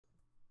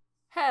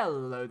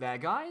Hello there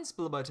guys,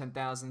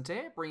 Bilbo10000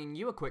 here, bringing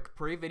you a quick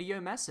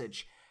pre-video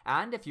message.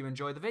 And if you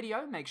enjoy the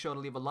video, make sure to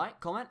leave a like,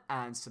 comment,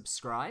 and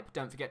subscribe.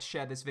 Don't forget to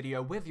share this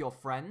video with your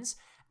friends.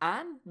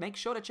 And make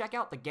sure to check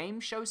out the Game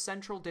Show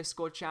Central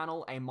Discord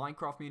channel, a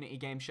Minecraft Community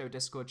Game Show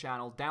Discord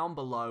channel down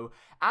below,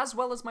 as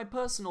well as my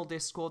personal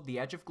Discord, The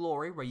Edge of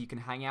Glory, where you can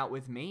hang out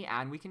with me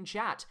and we can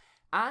chat.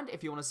 And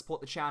if you want to support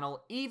the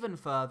channel even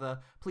further,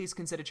 please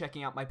consider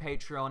checking out my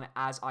Patreon,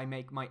 as I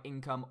make my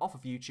income off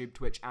of YouTube,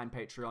 Twitch, and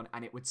Patreon,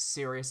 and it would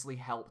seriously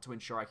help to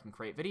ensure I can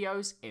create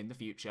videos in the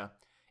future.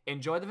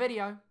 Enjoy the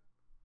video!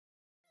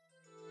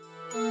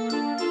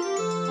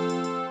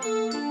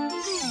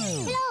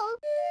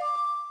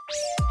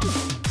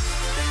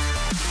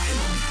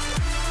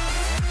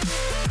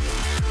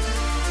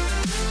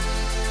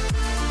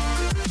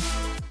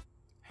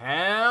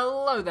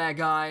 Hello there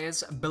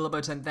guys,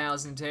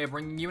 Bilbo10000 here,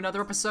 bringing you another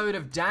episode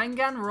of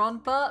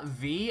Danganronpa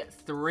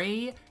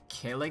V3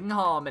 Killing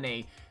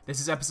Harmony.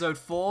 This is episode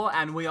 4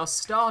 and we are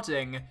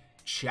starting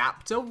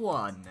chapter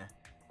 1.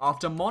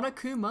 After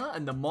MaukaMauka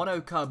and the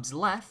Mono Cubs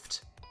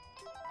left...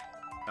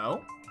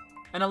 Oh?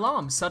 An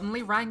alarm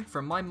suddenly rang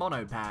from my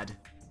monopad.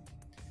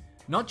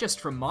 Not just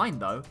from mine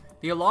though,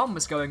 the alarm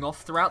was going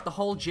off throughout the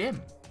whole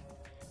gym,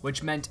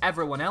 which meant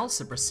everyone else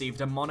had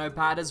received a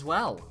monopad as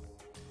well.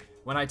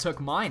 When I took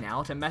mine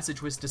out, a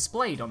message was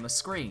displayed on the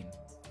screen.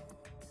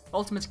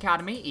 Ultimate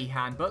Academy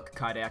e-handbook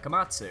Kaide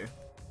Akamatsu.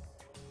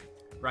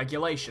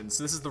 Regulations,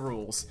 this is the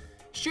rules.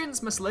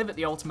 Students must live at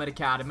the Ultimate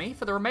Academy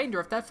for the remainder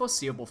of their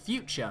foreseeable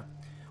future.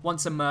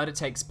 Once a murder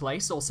takes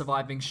place, all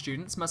surviving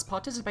students must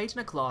participate in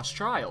a class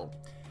trial.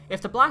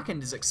 If the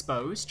Blackened is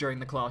exposed during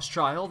the class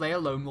trial, they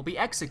alone will be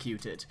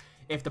executed.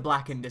 If the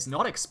Blackened is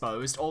not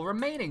exposed, all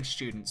remaining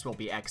students will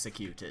be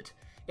executed.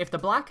 If the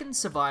Blackened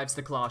survives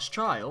the class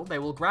trial, they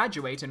will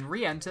graduate and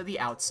re-enter the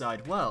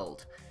outside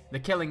world. The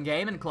killing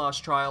game and class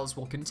trials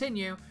will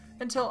continue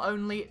until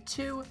only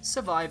 2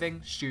 surviving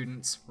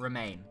students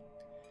remain.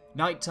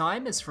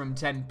 Nighttime is from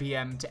 10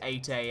 PM to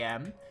 8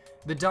 AM.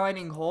 The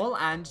dining hall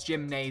and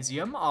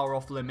gymnasium are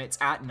off limits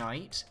at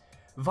night.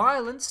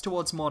 Violence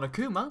towards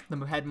MaukaMauka,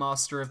 the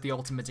headmaster of the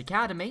Ultimate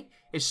Academy,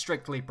 is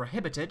strictly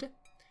prohibited.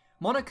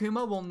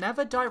 MaukaMauka will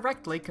never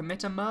directly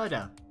commit a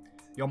murder.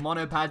 Your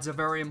monopads are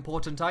very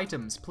important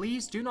items,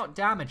 please do not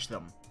damage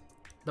them.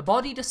 The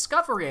body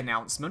discovery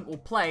announcement will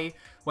play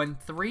when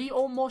 3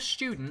 or more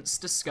students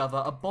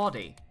discover a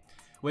body.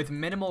 With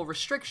minimal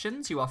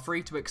restrictions, you are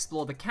free to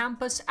explore the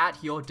campus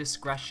at your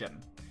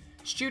discretion.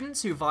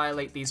 Students who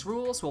violate these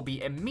rules will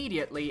be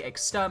immediately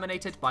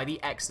exterminated by the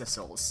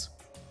Exorcils.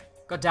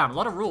 God damn, a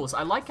lot of rules.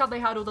 I like how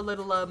they had all the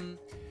little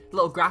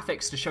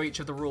graphics to show each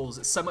of the rules.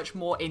 It's so much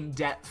more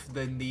in-depth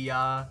than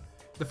the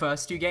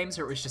first 2 games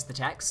where it was just the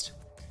text.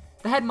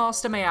 The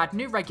headmaster may add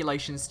new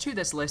regulations to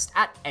this list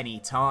at any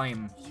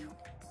time. You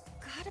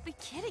gotta be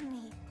kidding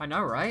me. I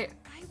know, right?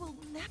 I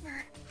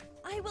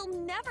will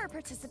never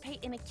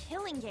participate in a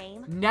killing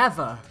game.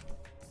 Never.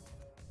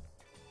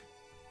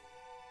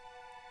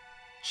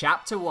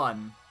 Chapter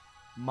 1.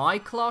 My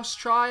class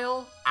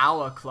trial,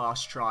 our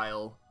class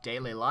trial,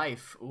 daily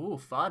life. Ooh,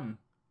 fun.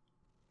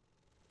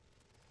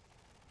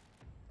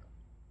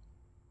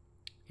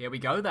 Here we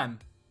go then.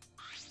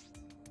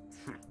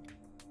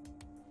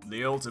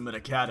 The Ultimate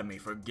Academy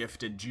for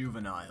Gifted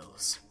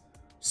Juveniles.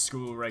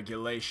 School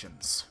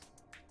regulations.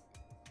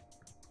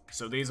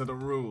 So these are the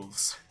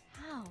rules.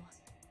 How?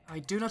 I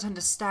do not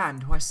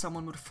understand why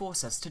someone would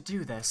force us to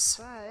do this.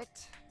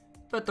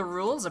 But the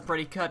rules are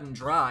pretty cut and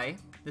dry.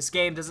 This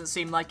game doesn't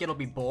seem like it'll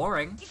be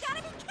boring. You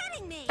gotta be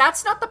kidding me!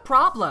 That's not the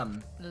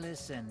problem!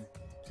 Listen.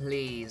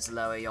 Please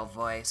lower your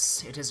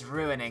voice. It is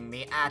ruining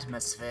the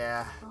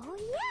atmosphere. Oh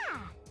yeah!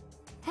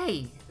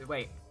 Hey,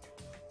 wait.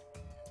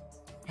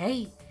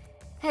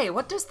 Hey,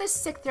 what does this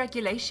 6th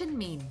regulation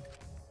mean?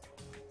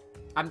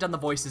 I haven't done the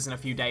voices in a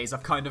few days.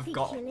 I've kind of The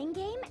got... killing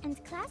game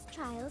and class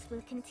trials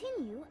will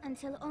continue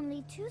until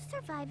only 2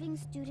 surviving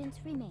students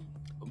remain.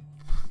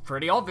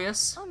 Pretty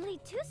obvious. Only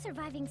 2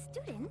 surviving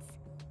students?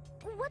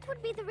 What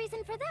would be the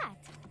reason for that?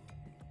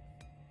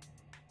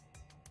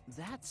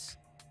 That's...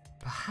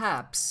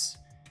 Perhaps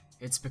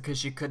it's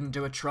because you couldn't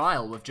do a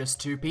trial with just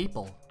 2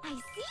 people.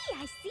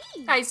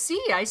 I see.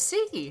 I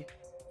see.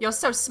 You're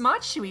so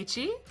smart,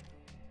 Shuichi.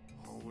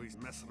 Always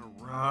messing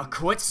around.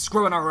 Quit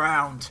screwing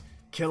around.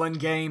 Killing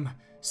game,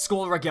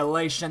 school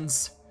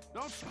regulations.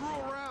 Don't screw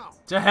around.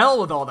 To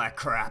hell with all that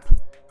crap.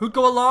 Who'd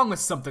go along with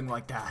something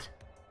like that?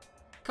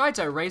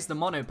 Kaito raised the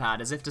monopad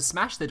as if to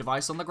smash the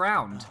device on the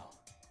ground.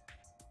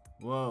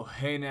 Whoa,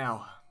 hey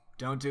now.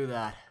 Don't do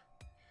that.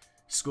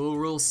 School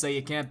rules say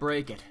you can't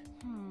break it.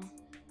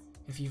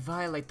 If you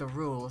violate the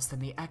rules, then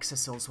the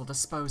Exorcils will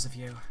dispose of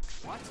you.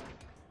 What?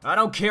 I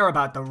don't care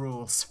about the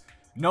rules.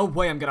 No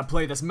way I'm gonna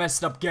play this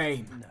messed up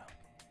game. no.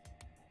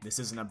 This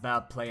isn't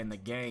about playing the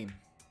game.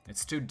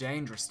 It's too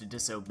dangerous to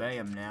disobey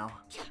him now.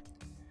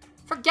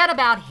 Forget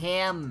about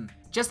him.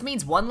 Just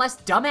means one less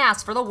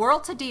dumbass for the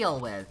world to deal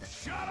with.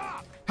 Shut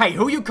up! Hey,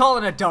 who you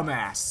calling a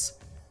dumbass?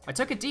 I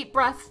took a deep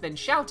breath, then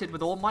shouted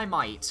with all my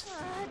might.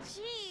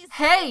 Jeez.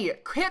 Hey,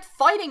 quit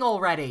fighting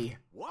already!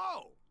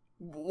 Whoa!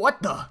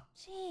 What the?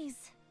 Jeez.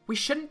 We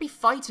shouldn't be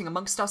fighting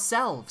amongst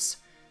ourselves.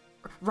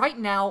 Right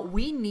now,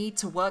 we need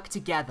to work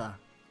together.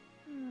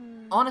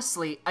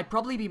 Honestly, I'd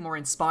probably be more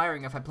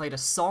inspiring if I played a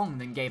song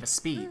than gave a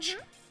speech.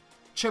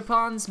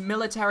 Chopin's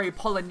Military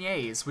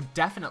Polonaise would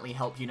definitely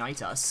help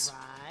unite us.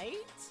 Right?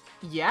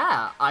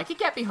 Yeah, I could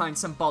get behind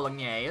some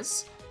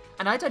bolognese.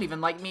 And I don't even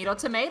like meat or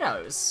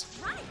tomatoes.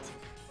 Right.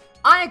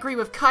 I agree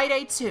with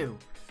Kaide too.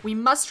 We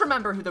must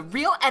remember who the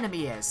real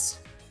enemy is.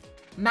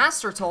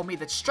 Master told me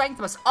that strength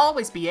must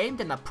always be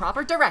aimed in the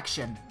proper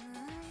direction.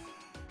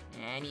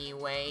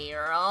 Anyway,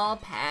 you're all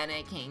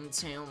panicking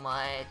too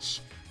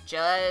much.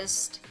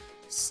 Just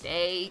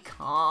stay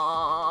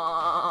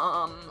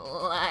calm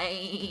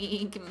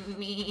like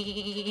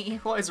me.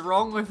 What is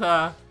wrong with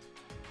her?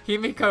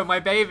 Himiko,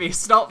 my baby,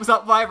 stop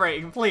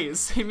vibrating,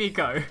 please.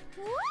 Himiko.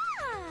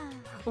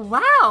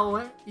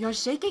 Wow, you're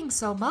shaking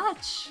so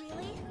much.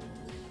 Really?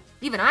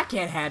 Even I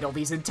can't handle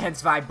these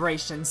intense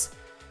vibrations.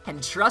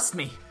 And trust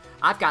me,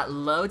 I've got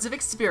loads of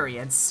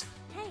experience.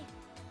 Hey.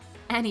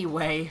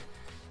 Anyway,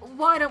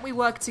 why don't we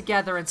work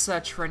together and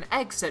search for an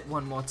exit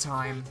one more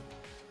time?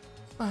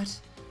 But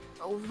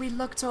we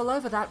looked all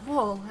over that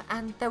wall,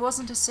 and there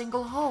wasn't a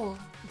single hole.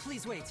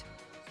 Please wait.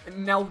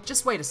 Now,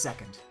 just wait a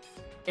second.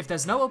 If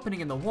there's no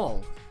opening in the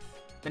wall,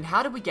 then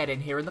how did we get in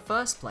here in the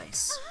first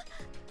place?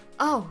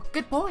 Oh,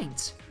 good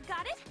point.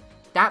 Got it?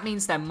 That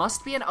means there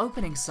must be an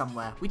opening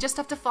somewhere. We just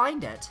have to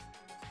find it.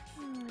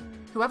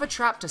 Whoever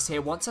trapped us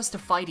here wants us to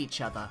fight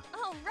each other.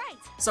 Oh, right.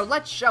 So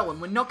let's show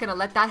him we're not gonna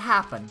let that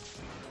happen.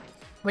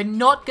 We're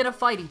not gonna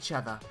fight each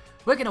other.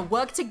 We're gonna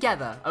work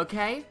together,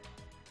 okay?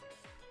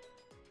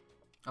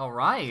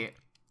 Alright.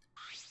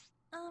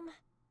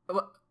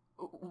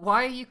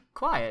 Why are you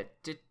quiet?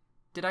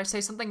 Did I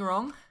say something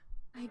wrong?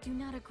 I do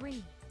not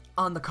agree.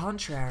 On the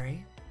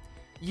contrary,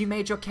 you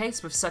made your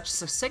case with such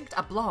succinct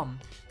aplomb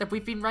that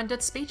we've been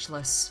rendered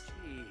speechless.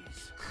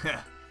 Jeez.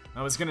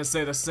 I was gonna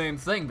say the same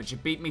thing, but you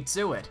beat me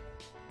to it.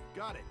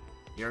 Got it.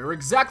 You're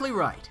exactly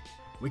right.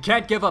 We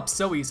can't give up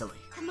so easily.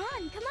 Come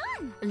on, come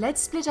on.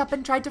 Let's split up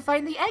and try to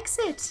find the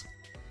exit.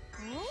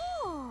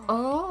 Oh.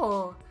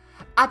 Oh,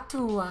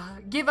 Atua,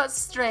 give us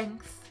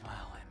strength.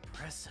 Wow,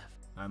 impressive.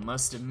 I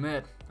must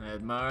admit, I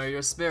admire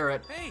your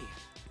spirit. Hey!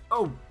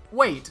 Oh,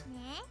 wait.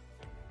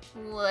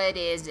 What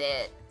is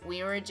it?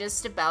 We were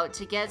just about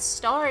to get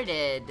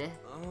started.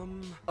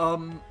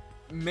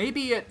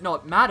 Maybe it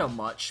not matter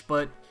much,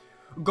 but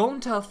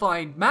Gonta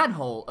find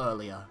manhole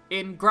earlier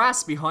in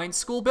grass behind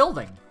school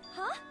building.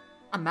 Huh?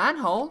 A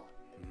manhole?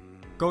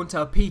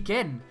 Gonta peek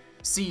in,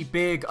 see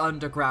big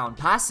underground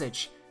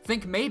passage,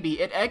 think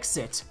maybe it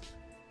exit.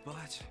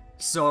 But...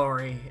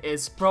 Sorry,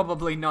 it's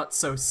probably not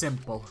so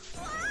simple.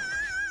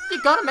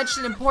 You gotta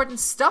mention important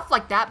stuff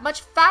like that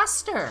much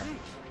faster.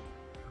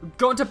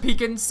 Going to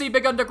peek in, see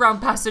big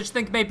underground passage,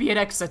 think maybe it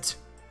exit.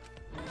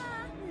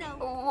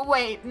 No.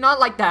 Wait, not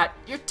like that.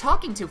 You're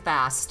talking too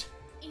fast.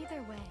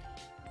 Either way.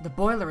 The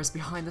boiler is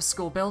behind the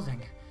school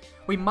building.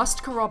 We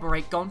must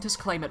corroborate Gonta's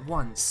claim at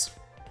once.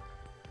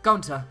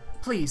 Gonta,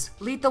 please,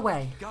 lead the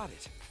way. Got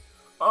it.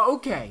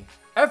 Okay,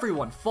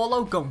 everyone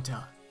follow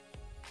Gonta.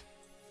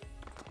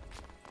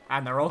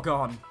 And they're all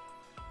gone.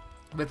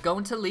 With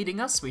Gonta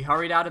leading us, we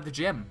hurried out of the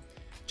gym.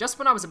 Just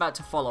when I was about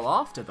to follow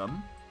after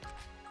them...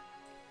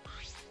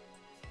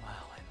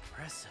 Wow,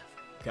 impressive.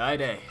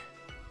 Kaide,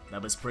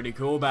 that was pretty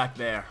cool back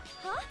there.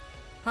 Huh?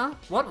 Huh?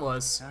 What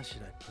was? How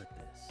should I put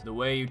this? The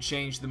way you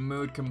changed the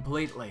mood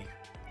completely.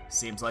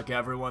 Seems like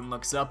everyone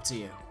looks up to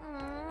you.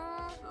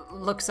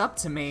 Looks up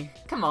to me?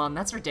 Come on,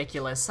 that's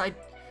ridiculous. I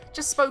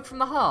just spoke from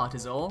the heart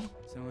is all.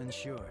 So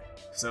unsure.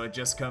 So it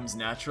just comes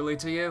naturally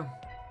to you?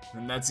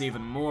 And that's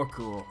even more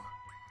cool.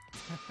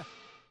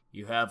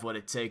 You have what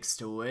it takes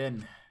to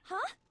win.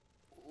 Huh?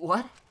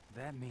 What?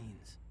 That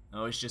means...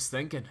 I was just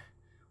thinking.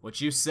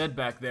 What you said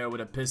back there would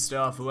have pissed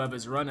off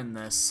whoever's running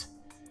this.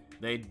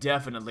 They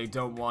definitely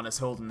don't want us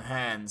holding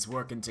hands,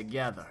 working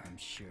together. I'm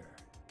sure.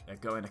 They're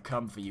going to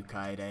come for you,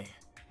 Kaede,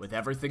 with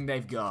everything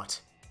they've got.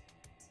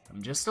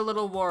 I'm just a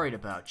little worried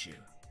about you.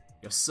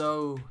 You're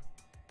so...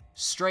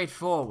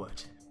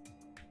 straightforward.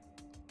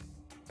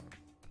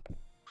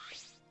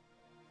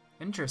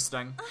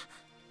 Interesting.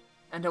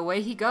 And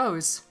away he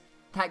goes.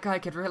 That guy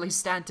could really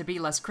stand to be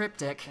less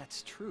cryptic.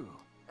 That's true.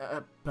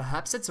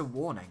 Perhaps it's a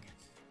warning.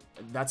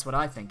 That's what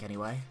I think,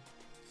 anyway.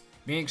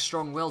 Being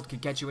strong-willed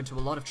could get you into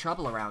a lot of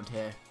trouble around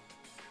here.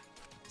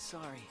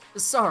 Sorry.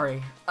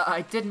 Sorry,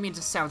 I didn't mean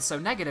to sound so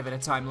negative at a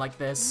time like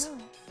this. No.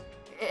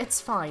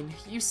 It's fine.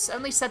 You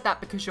only said that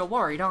because you're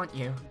worried, aren't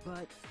you?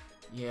 But...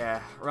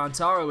 Yeah,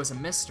 Rantaro is a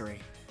mystery.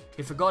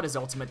 He forgot his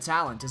ultimate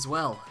talent as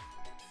well.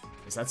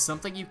 Is that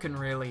something you can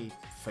really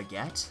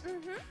forget?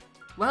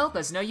 Well,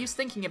 there's no use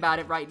thinking about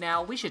it right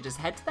now. We should just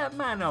head to that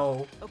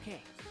manhole.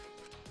 Okay.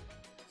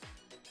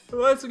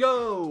 Let's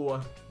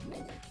go!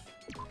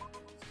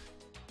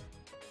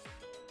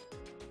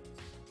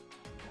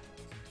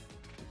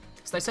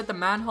 So they said the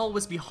manhole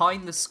was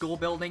behind the school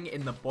building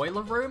in the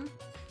boiler room?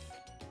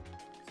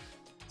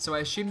 So I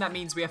assume that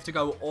means we have to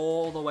go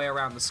all the way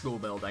around the school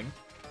building.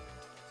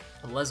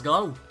 Well, let's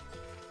go.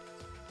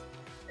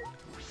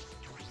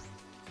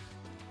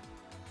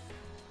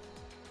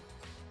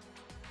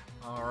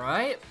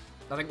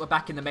 I think we're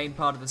back in the main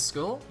part of the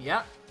school.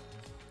 Yep.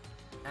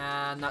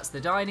 And that's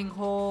the dining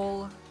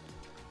hall.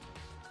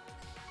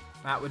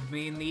 That would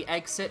mean the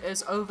exit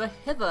is over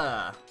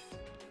hither.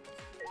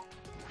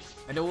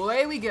 And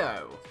away we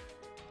go.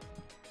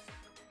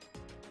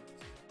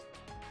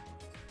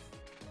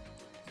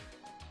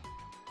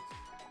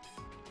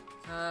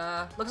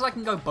 Looks like I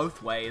can go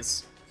both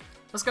ways.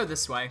 Let's go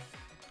this way.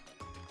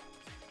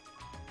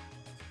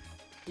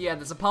 Yeah,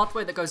 there's a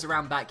pathway that goes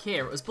around back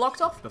here. It was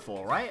blocked off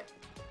before, right?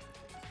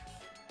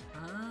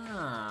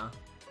 Ah.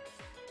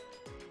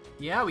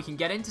 Yeah, we can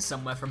get into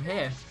somewhere from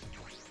here.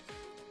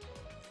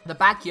 The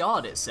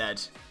backyard, it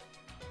said.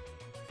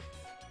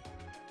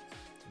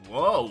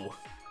 Whoa.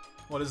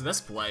 What is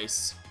this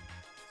place?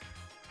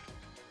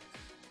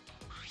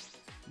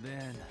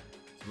 Then...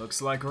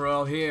 Looks like we're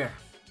all here.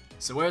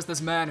 So where's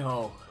this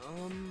manhole?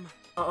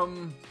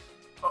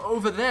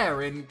 Over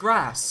there in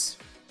grass.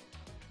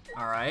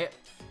 Alright.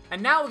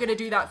 And now we're gonna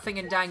do that thing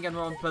in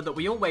Danganronpa that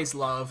we always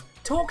love.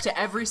 Talk to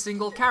every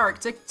single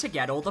character to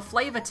get all the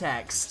flavor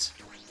text.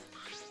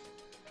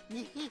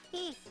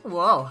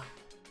 Whoa.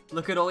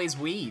 Look at all these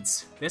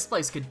weeds. This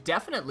place could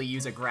definitely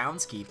use a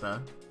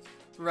groundskeeper.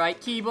 Right,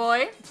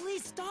 Keyboy?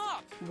 Please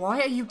stop!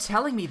 Why are you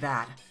telling me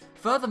that?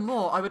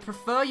 Furthermore, I would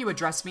prefer you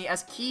address me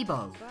as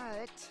Keybo.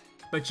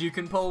 But you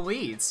can pull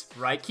weeds,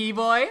 right,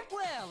 Keyboy?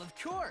 Well, of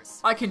course!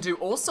 I can do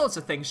all sorts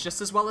of things just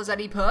as well as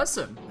any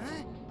person.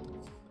 Huh?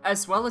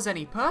 As well as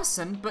any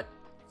person, but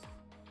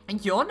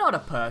you're not a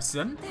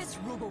person. That's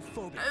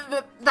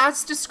robophobic.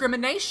 That's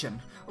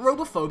discrimination.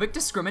 Robophobic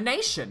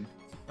discrimination.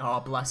 Oh,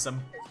 bless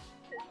him.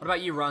 What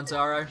about you,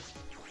 Rantaro?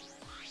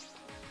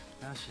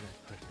 How should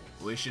I put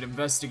this? We should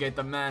investigate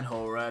the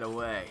manhole right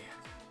away.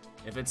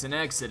 If it's an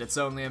exit, it's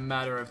only a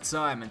matter of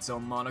time until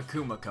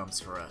Monokuma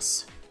comes for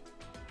us.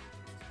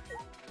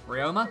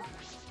 Ryoma?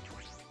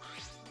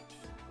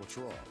 What's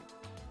wrong?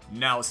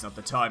 Now's not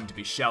the time to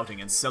be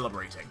shouting and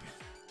celebrating.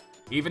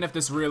 Even if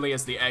this really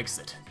is the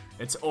exit,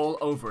 it's all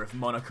over if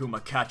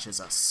Monokuma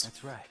catches us.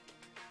 That's right.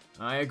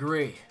 I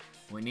agree.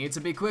 We need to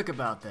be quick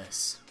about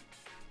this.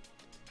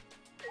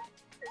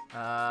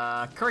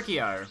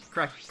 Kurikyo.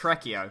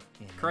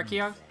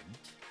 Kurikyo?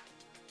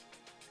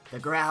 The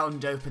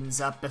ground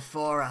opens up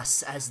before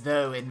us as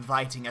though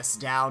inviting us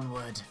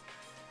downward.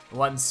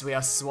 Once we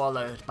are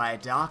swallowed by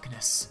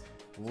darkness,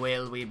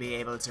 will we be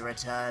able to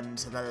return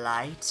to the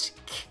light?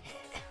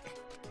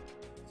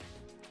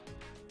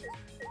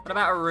 What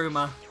about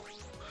Aruma?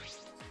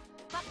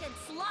 Fucking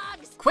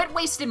slugs! Quit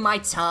wasting my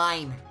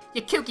time,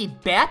 you kooky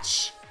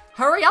bitch!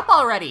 Hurry up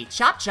already,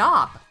 chop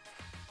chop!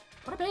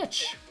 What a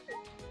bitch.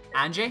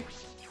 Angie?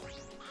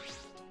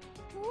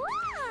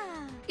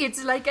 Wow!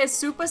 It's like a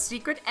super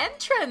secret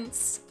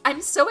entrance!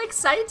 I'm so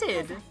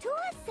excited!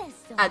 Tua says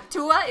so.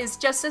 Atua is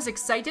just as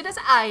excited as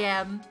I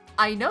am.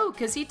 I know,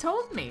 cause he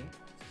told me.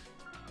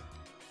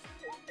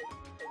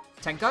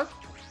 Tenko?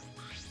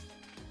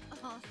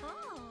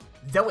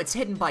 Though it's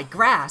hidden by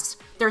grass,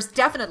 there's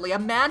definitely a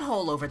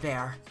manhole over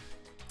there.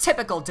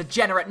 Typical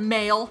degenerate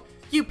male.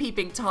 You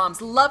peeping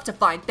toms love to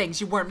find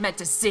things you weren't meant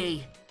to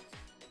see.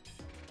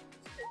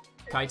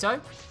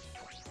 Kaito?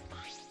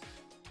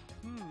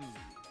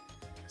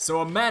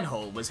 So a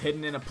manhole was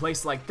hidden in a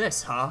place like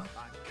this, huh?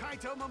 I'm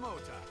Kaito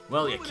Momota.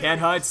 Well, you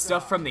can't hide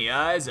stuff from the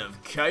eyes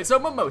of Kaito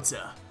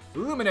Momota,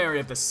 luminary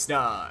of the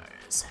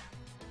stars.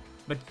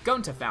 But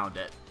Gonta found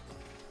it.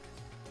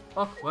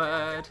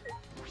 Awkward.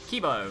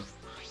 Kibo.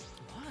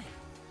 Why?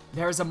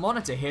 There is a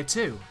monitor here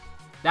too.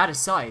 That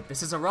aside,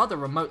 this is a rather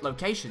remote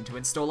location to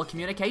install a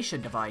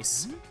communication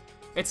device.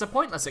 It's a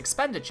pointless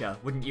expenditure,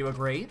 wouldn't you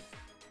agree?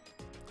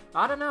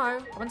 I don't know, I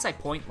wouldn't say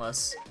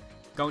pointless.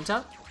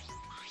 Gonta?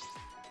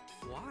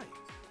 Why?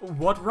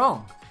 What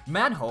wrong?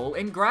 Manhole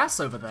in grass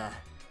over there.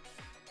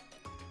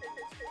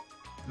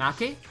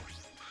 Maki?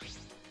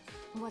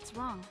 What's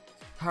wrong?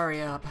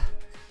 Hurry up.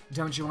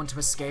 Don't you want to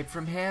escape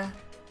from here?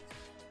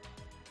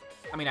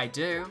 I mean, I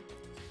do.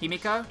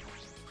 Himiko?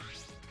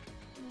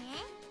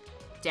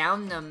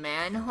 Down the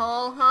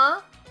manhole,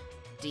 huh?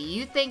 Do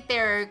you think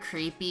there are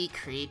creepy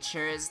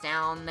creatures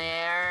down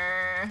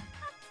there?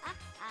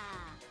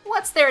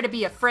 What's there to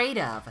be afraid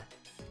of?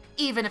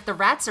 Even if the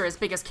rats are as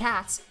big as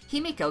cats,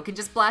 Himiko can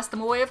just blast them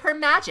away with her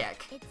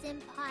magic. It's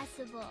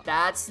impossible.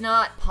 That's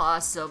not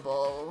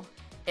possible.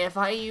 If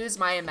I use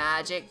my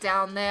magic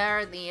down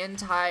there, the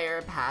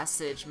entire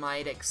passage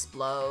might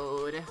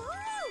explode.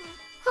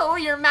 Oh,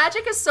 your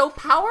magic is so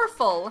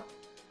powerful!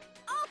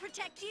 I'll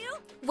protect you!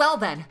 Well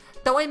then,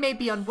 though I may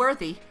be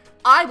unworthy,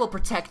 I will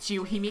protect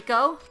you,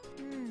 Himiko.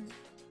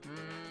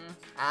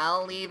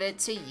 I'll leave it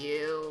to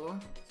you.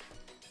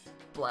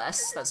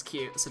 Bless, that's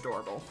cute, that's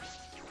adorable.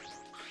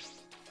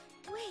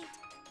 Wait,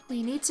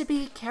 We need to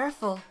be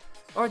careful,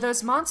 or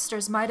those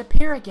monsters might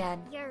appear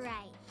again. you're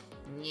right.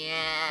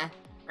 Yeah,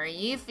 are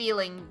you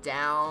feeling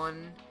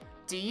down?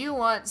 Do you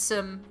want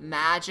some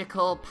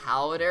magical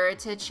powder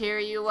to cheer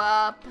you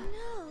up?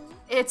 No.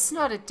 It's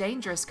not a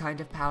dangerous kind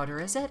of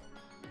powder, is it?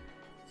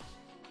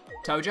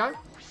 Tojo?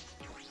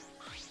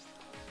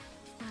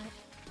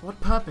 What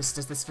purpose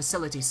does this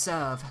facility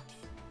serve?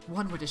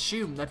 One would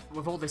assume that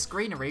with all this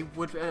greenery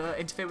would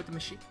interfere with the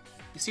machine.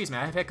 Excuse me,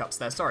 I have hiccups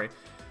there, sorry.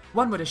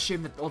 One would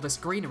assume that all this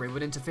greenery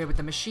would interfere with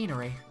the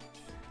machinery.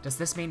 Does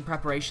this mean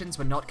preparations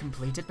were not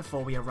completed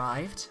before we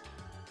arrived?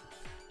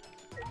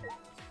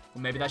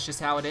 Well, maybe that's just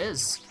how it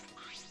is.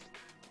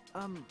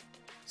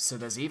 So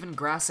there's even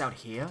grass out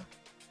here?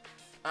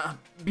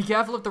 Be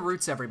careful of the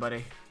roots,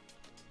 everybody.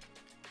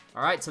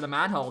 Alright, to the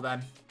manhole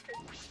then.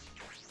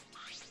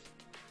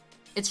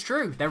 It's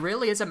true, there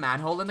really is a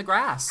manhole in the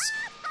grass.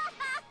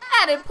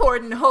 An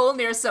important hole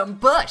near some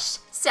bush.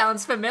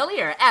 Sounds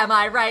familiar, am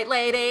I right,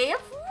 lady?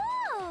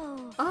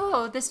 Whoa!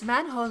 Oh, this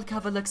manhole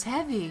cover looks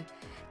heavy.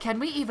 Can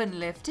we even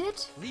lift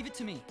it? Leave it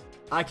to me.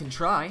 I can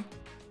try.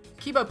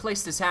 Kibo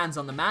placed his hands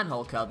on the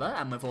manhole cover,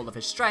 and with all of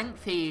his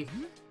strength, he...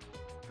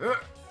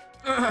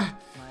 My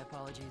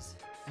apologies.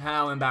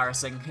 How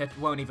embarrassing, it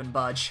won't even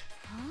budge.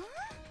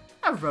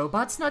 A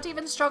robot's not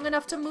even strong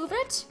enough to move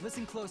it?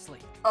 Listen closely.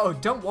 Oh,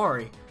 don't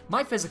worry.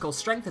 My physical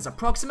strength is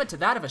approximate to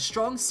that of a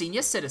strong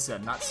senior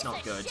citizen. That's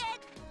not good.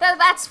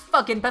 That's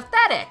fucking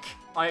pathetic.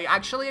 I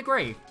actually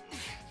agree.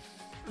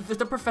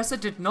 The professor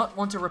did not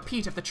want a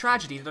repeat of the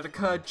tragedy that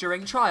occurred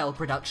during trial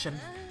production.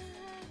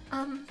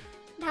 Now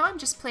I'm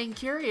just plain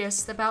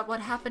curious about what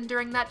happened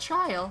during that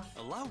trial.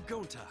 Allow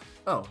Gonta.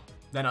 Oh,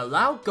 then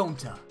allow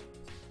Gonta.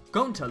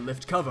 Gonta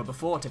lift cover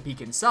before to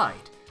peek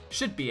inside.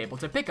 Should be able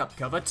to pick up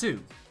cover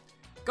too.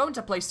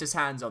 Gonta placed his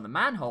hands on the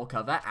manhole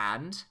cover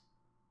and...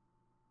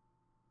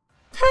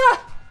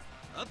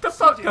 The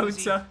fuck,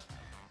 Gonta?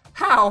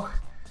 How?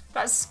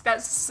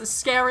 That's a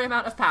scary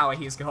amount of power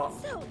he's got.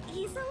 So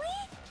easily?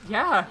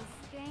 Yeah.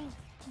 Strength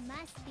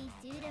must be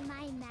due to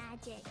my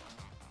magic.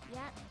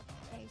 Yep,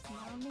 there's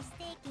no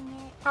mistaking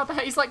it. How the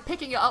hell? He's like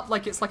picking it up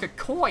like it's like a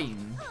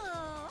coin.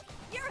 Oh,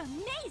 you're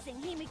amazing,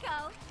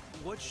 Himiko.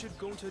 What should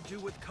Gonta do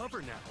with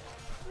cover now?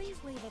 Please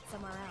leave it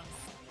somewhere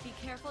else. Be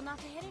careful not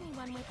to hit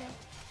anyone with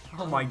it.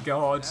 Oh my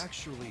god.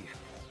 Actually,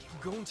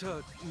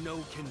 Gonta no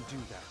can do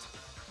that.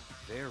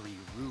 Very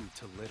rude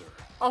to litter.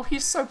 Oh,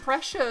 he's so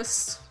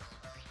precious.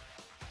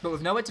 But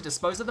with nowhere to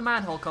dispose of the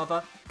manhole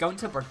cover,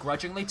 Gonta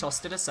begrudgingly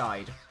tossed it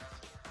aside.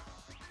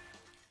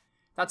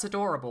 That's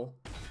adorable.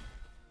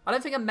 I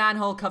don't think a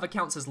manhole cover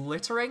counts as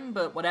littering,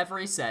 but whatever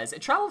he says.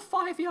 It traveled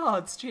 5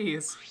 yards,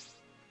 jeez.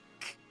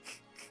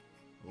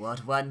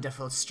 What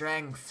wonderful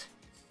strength.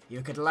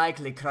 You could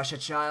likely crush a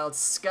child's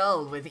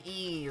skull with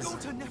ease.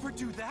 Gonta never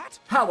do that?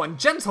 How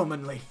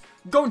ungentlemanly!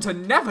 Gonta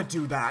never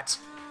do that!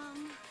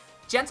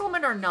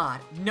 Gentleman or not,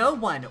 no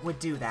one would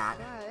do that.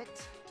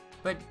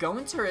 But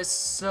Gonta is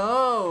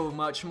so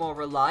much more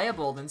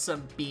reliable than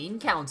some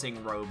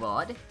bean-counting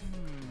robot.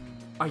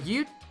 Are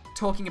you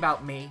talking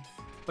about me?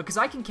 Because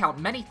I can count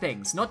many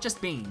things, not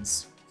just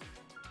beans.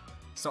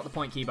 It's not the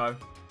point, Kibo.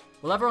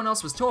 While everyone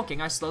else was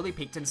talking, I slowly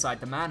peeked inside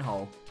the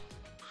manhole.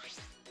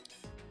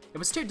 It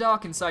was too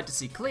dark inside to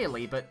see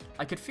clearly, but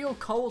I could feel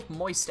cold,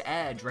 moist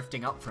air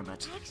drifting up from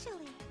it. Actually,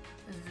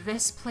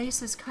 This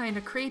place is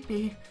kinda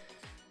creepy.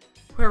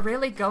 We're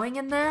really going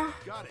in there?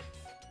 Got it.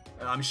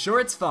 I'm sure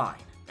it's fine.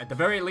 At the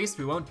very least,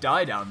 we won't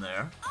die down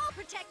there. I'll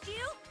protect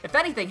you. If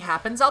anything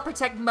happens, I'll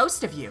protect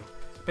most of you.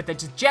 But the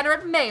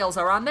degenerate males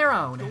are on their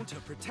own.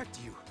 Gonta protect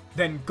you.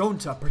 Then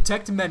Gonta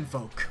protect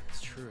menfolk.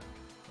 It's true.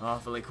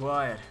 Awfully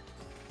quiet.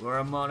 We're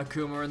a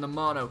Monokuma and the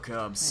Mono I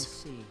Cubs.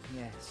 see,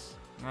 yes.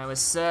 I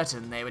was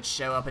certain they would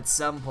show up at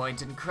some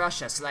point and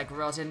crush us like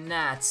rotten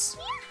gnats.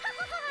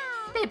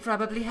 They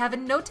probably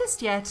haven't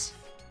noticed yet.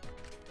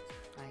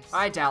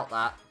 I doubt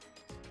that.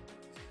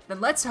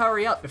 Then let's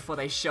hurry up before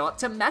they show up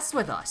to mess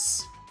with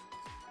us.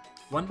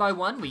 One by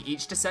one, we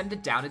each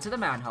descended down into the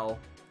manhole.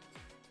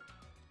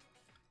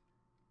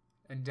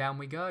 And down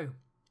we go.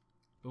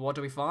 But what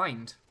do we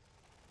find?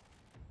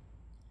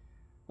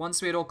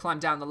 Once we had all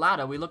climbed down the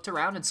ladder, we looked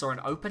around and saw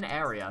an open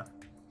area.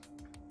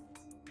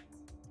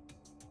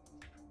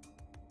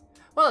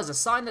 Well, there's a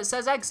sign that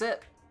says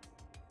exit.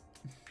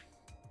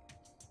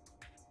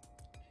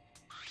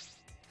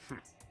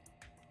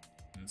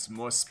 It's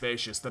more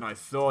spacious than I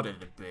thought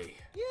it'd be.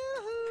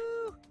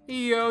 Yoo-hoo!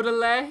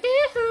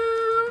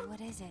 Yodelay-hee-hoo!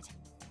 What is it?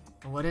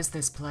 What is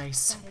this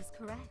place? That is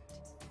correct.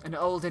 An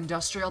old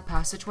industrial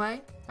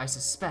passageway? I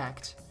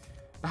suspect.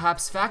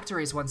 Perhaps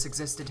factories once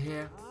existed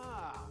here.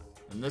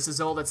 And this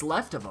is all that's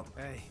left of them.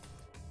 Hey,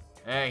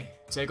 Hey,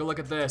 take a look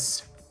at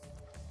this.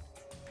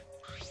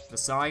 The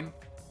sign?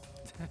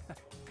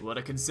 What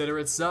a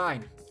considerate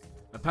sign.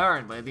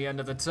 Apparently, the end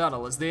of the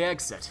tunnel is the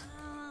exit.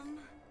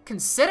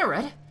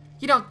 Considerate?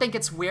 You don't think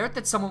it's weird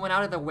that someone went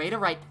out of their way to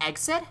write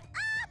exit?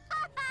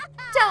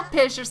 Don't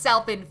piss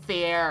yourself in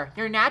fear.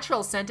 Your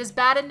natural scent is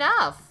bad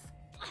enough.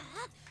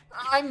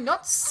 I'm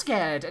not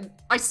scared, and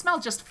I smell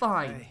just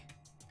fine. hey.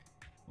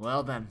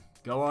 Well then,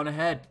 go on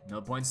ahead.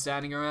 No point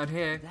standing around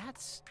here.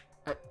 That's...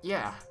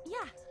 Yeah.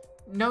 Yeah.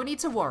 No need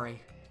to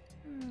worry.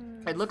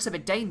 It looks a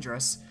bit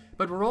dangerous,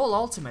 but we're all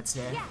ultimates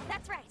here. Yeah,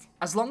 that's right.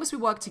 As long as we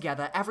work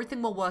together,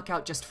 everything will work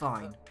out just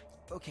fine.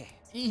 okay.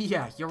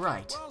 Yeah, you're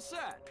right. Well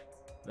said.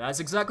 That's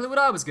exactly what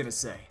I was gonna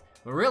say.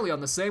 We're really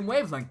on the same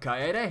wavelength,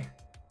 Kaede.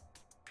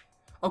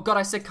 Oh god,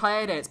 I said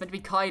Kaede. It's meant to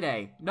be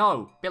Kaede.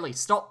 No, Billy,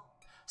 stop.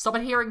 Stop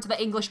adhering to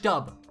the English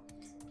dub.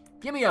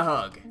 Give me a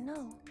hug.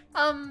 No.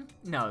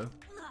 No.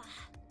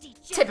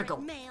 Degenerate Typical.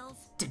 males.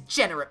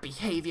 Degenerate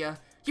behavior.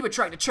 You were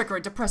trying to trick her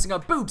into pressing her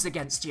boobs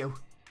against you.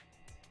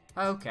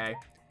 Okay.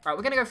 Alright,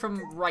 we're gonna go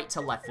from right to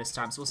left this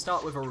time, so we'll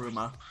start with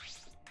Aruma.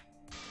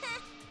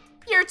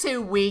 You're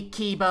too weak,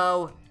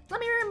 Kibo. Let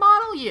me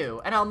remodel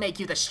you, and I'll make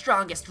you the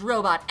strongest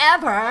robot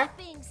ever.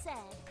 Being said.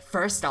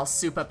 First, I'll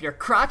soup up your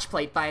crotch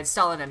plate by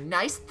installing a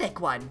nice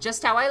thick one,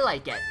 just how I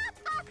like it.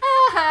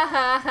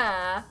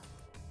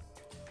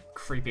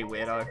 Creepy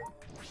weirdo.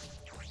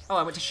 Oh,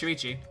 I went to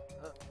Shuichi.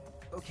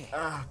 Okay.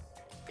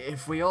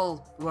 If we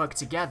all work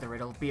together,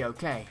 it'll be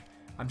okay.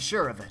 I'm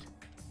sure of it.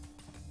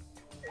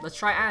 Let's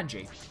try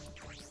Angie.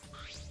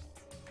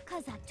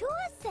 Kazatua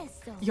says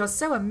so. You're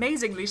so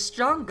amazingly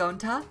strong,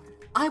 Gonta.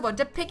 I want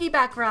a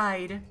piggyback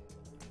ride.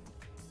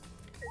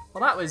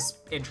 Well, that was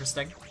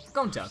interesting.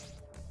 Gonta.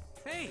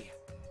 Hey!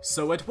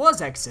 So it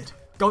was Exit.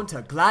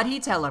 Gonta, glad he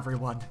tell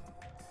everyone.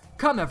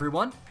 Come,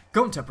 everyone.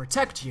 Gonta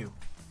protect you.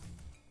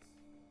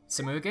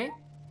 Samuge?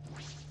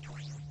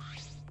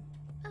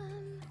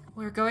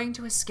 We're going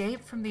to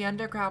escape from the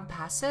underground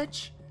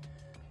passage?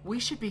 We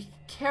should be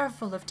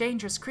careful of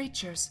dangerous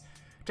creatures.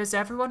 Does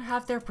everyone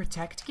have their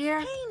protect gear?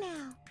 Hey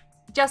now.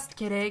 Just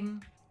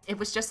kidding. It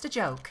was just a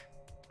joke.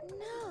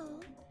 No.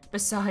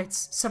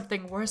 Besides,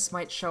 something worse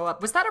might show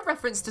up. Was that a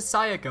reference to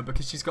Sayaka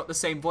because she's got the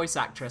same voice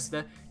actress?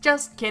 The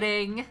just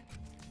kidding.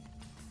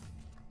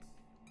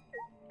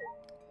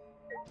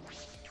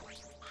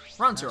 Rantaro.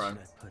 How should I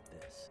put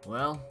this?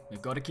 Well,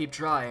 we've got to keep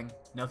trying.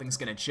 Nothing's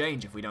gonna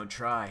change if we don't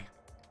try.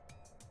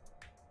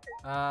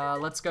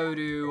 Let's go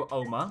to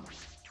Oma.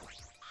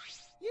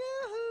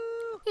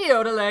 Yoo-hoo!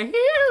 Yodelay.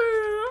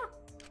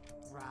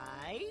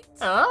 Right?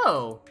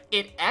 Oh,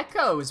 it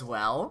echoes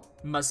well.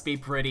 Must be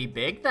pretty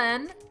big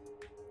then.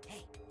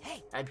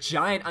 Hey! A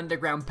giant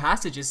underground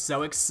passage is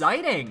so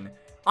exciting.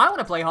 I want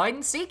to play hide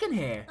and seek in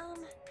here.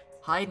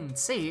 Hide and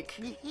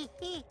seek?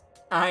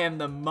 I am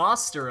the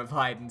master of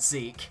hide and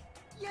seek.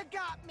 You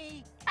got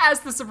me! As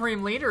the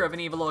supreme leader of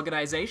an evil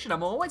organization,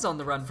 I'm always on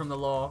the run from the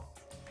law.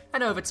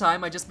 And over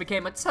time, I just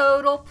became a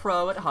total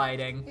pro at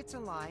hiding. It's a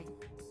lie.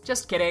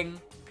 Just kidding.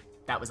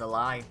 That was a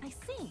lie. I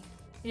see.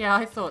 Yeah,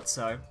 I thought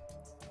so.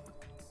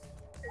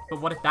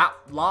 But what if that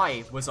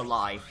lie was a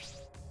lie?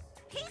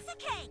 Piece of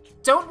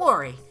cake. Don't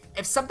worry.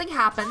 If something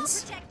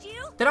happens, Protect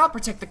you. then I'll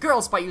protect the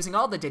girls by using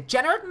all the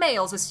degenerate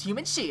males as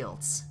human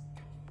shields.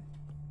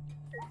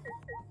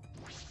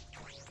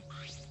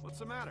 What's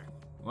the matter?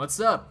 What's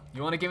up?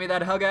 You want to give me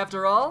that hug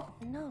after all?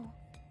 No.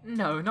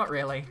 No, not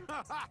really.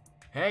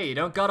 Hey, you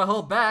don't gotta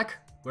hold back.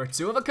 We're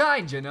two of a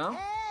kind, you know?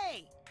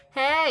 Hey!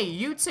 Hey,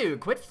 you two,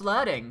 quit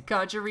flirting.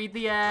 Can't you read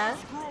the ad?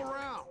 Screw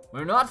around!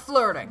 We're not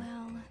flirting.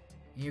 Well,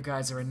 You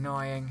guys are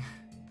annoying.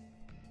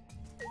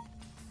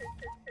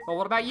 Well,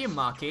 what about you,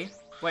 Maki?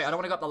 Wait, I don't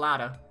want to go up the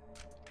ladder.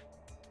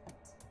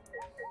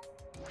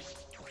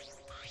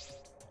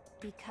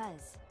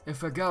 because.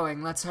 If we're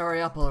going, let's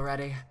hurry up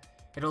already.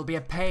 It'll be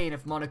a pain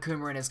if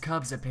Monokuma and his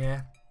cubs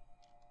appear.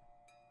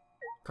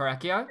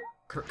 Korekio?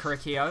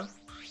 Korekio?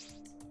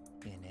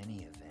 In any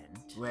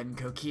event... When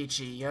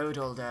Kokichi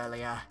yodeled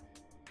earlier,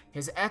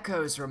 his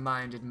echoes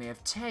reminded me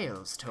of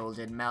tales told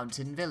in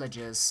mountain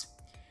villages.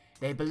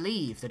 They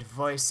believe that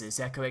voices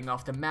echoing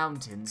off the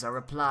mountains are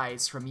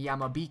replies from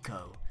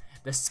Yamabiko,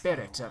 the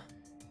spirit of...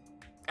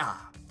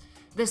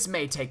 this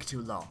may take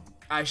too long.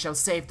 I shall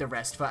save the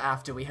rest for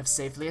after we have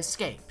safely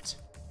escaped.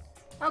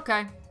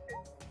 Okay.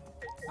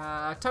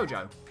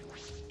 Tojo.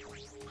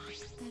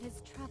 That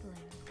is troubling.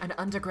 An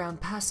underground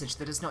passage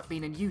that has not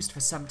been in use for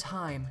some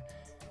time.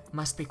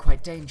 Must be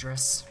quite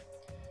dangerous.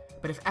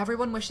 But if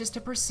everyone wishes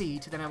to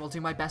proceed, then I will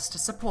do my best to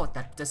support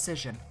that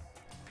decision.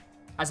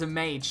 As a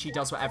mage, she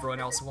does what everyone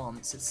else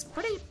wants. It's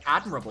pretty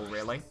admirable,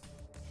 really.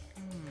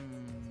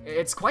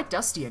 It's quite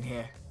dusty in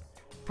here.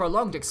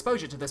 Prolonged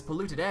exposure to this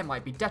polluted air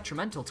might be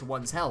detrimental to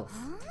one's health.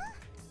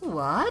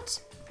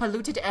 What?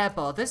 Polluted air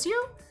bothers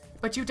you?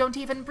 But you don't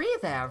even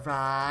breathe air,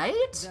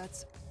 right?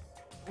 That's...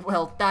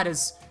 Well, that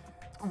is...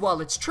 While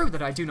it's true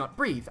that I do not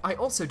breathe, I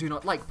also do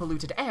not like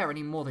polluted air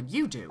any more than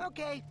you do.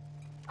 Okay.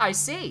 I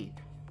see.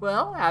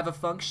 Well, you have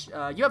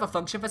a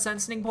function for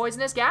sensing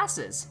poisonous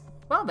gases.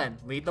 Well then,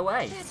 lead the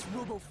way. That's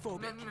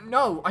robophobic.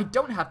 No, I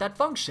don't have that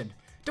function.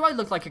 Do I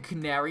look like a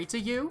canary to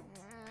you?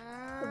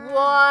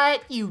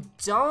 What? You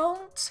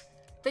don't?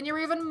 Then you're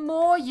even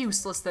more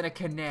useless than a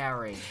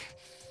canary.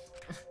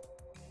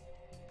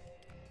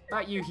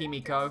 About you,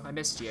 Himiko. I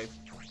missed you.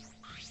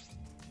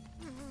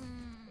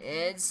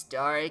 It's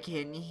dark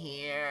in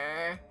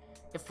here.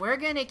 If we're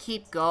gonna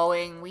keep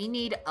going, we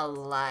need a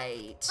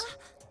light.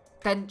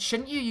 Then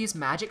shouldn't you use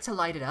magic to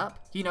light it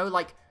up? You know,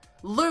 like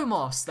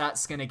Lumos,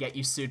 that's gonna get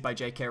you sued by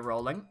J.K.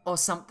 Rowling, or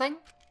something?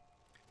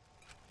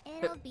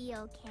 It'll be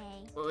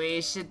okay.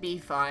 We should be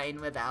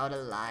fine without a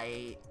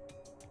light.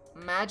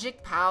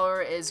 Magic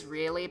power is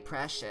really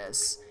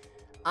precious.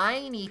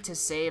 I need to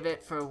save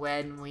it for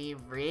when we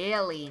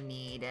really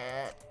need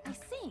it. I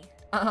see.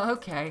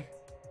 Okay.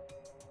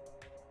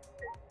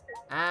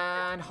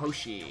 And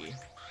Hoshi.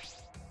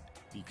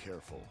 Be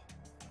careful.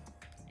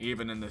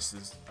 Even if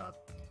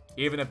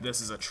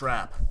this is a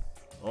trap,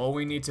 all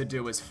we need to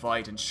do is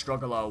fight and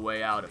struggle our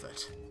way out of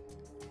it.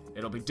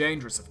 It'll be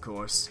dangerous, of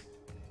course,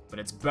 but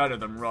it's better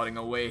than rotting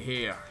away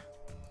here.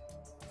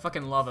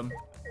 Fucking love him.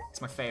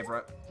 It's my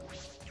favorite.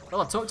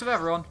 Well, I've talked with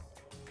everyone.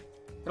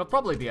 It'll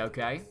probably be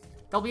okay.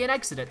 There'll be an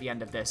exit at the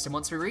end of this, and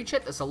once we reach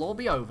it, this'll all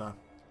be over.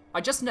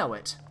 I just know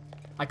it.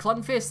 I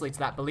clung fiercely to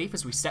that belief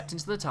as we stepped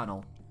into the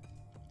tunnel.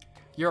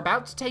 You're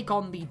about to take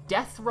on the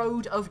Death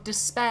Road of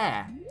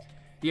Despair.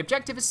 The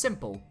objective is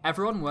simple.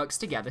 Everyone works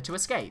together to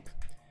escape.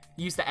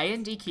 Use the A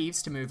and D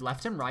keys to move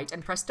left and right,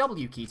 and press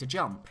W key to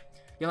jump.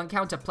 You'll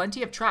encounter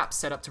plenty of traps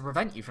set up to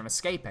prevent you from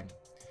escaping.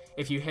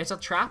 If you hit a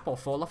trap or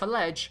fall off a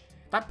ledge,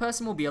 that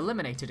person will be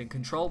eliminated and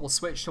control will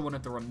switch to one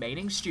of the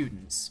remaining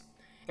students.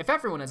 If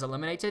everyone is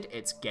eliminated,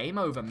 it's game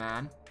over,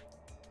 man.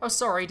 Oh,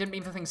 sorry, didn't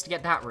mean for things to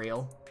get that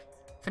real.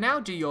 For now,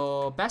 do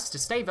your best to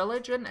stay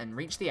vigilant and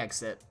reach the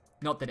exit.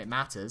 Not that it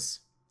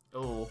matters.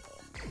 Oh,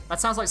 that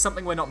sounds like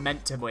something we're not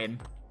meant to win.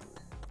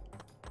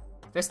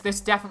 This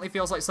definitely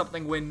feels like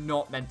something we're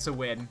not meant to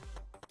win.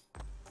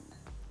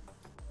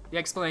 The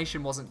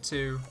explanation wasn't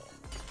too...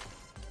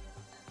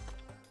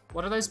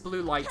 What do those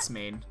blue lights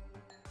mean?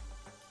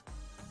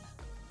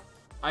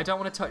 I don't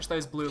want to touch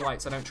those blue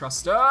lights, I don't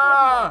trust...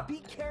 Ah!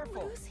 Be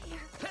careful. Who's here?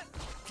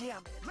 Damn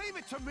it. Leave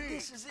it to me.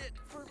 This is it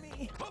for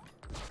me.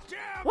 Damn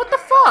What the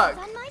it. fuck?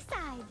 On my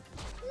side.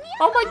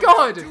 Oh my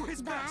god! Do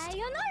his best.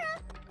 Sayonara.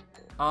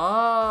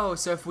 Oh,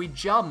 so if we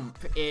jump,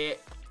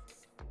 it...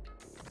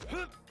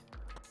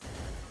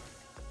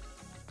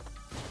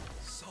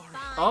 Sorry.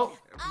 Oh.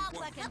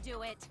 Aqua can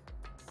do it.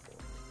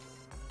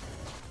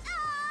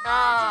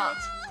 Ah!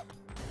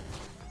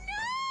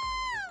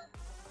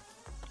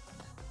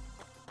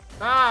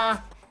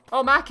 Ah!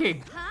 Oh,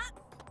 Maki! Huh?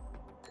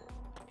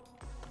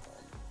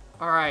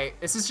 Alright,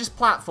 this is just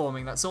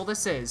platforming, that's all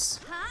this is.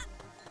 Huh?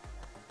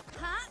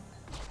 Huh?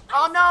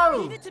 Oh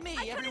no! Leave it to me,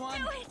 everyone.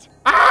 Do it.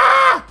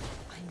 Ah!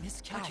 I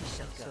miscalculated.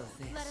 So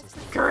Let this us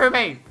is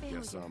Kurumi!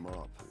 Guess I'm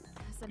up.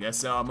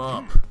 Guess I'm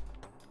up.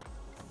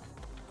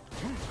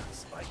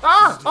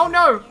 Ah! Oh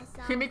no!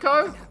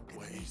 Kimiko?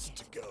 Ways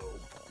to go.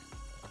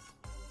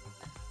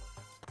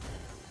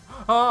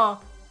 Ah!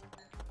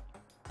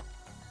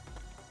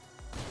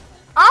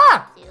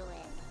 Ah! Do it.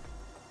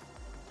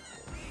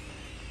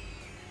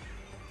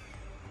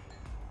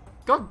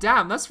 God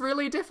damn, that's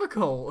really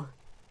difficult.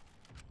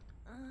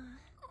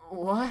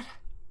 What?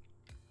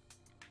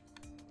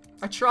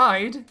 I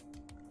tried.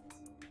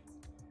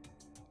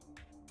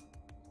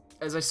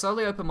 As I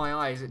slowly opened my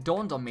eyes, it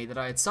dawned on me that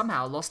I had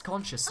somehow lost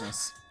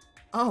consciousness.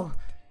 Oh,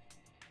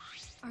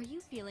 Are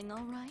you feeling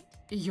all right?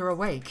 you're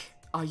awake.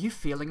 Are you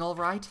feeling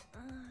alright?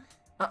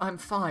 I'm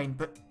fine,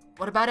 but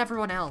what about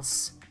everyone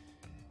else?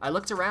 I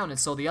looked around and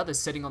saw the others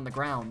sitting on the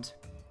ground.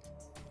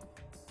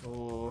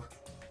 Oh.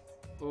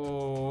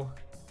 Oh.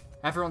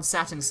 Everyone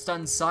sat in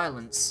stunned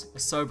silence. A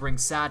sobering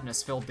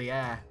sadness filled the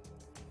air.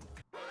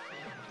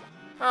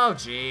 Oh,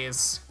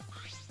 jeez.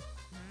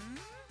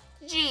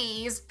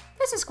 Jeez,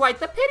 this is quite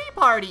the pity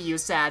party you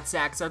sad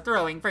sacks are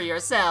throwing for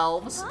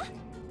yourselves.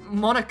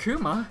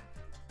 Monokuma?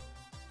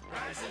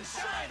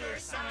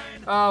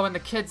 Oh, and the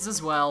kids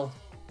as well.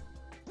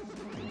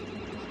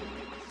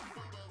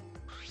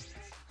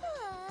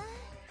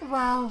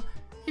 Wow,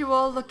 you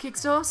all look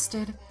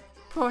exhausted.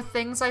 Poor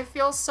things, I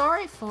feel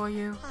sorry for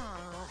you.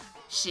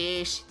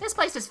 Sheesh, this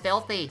place is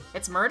filthy.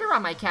 It's murder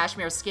on my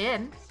cashmere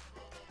skin.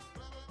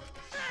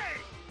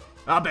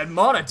 I bet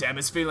Monodam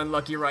is feeling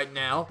lucky right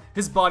now.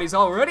 His body's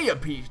already a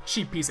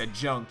cheap piece of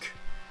junk.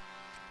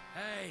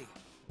 Hey,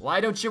 Why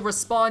don't you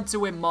respond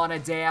to him,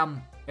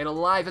 Monodam? It'll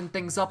liven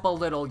things up a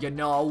little, you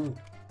know.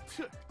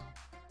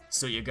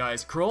 So you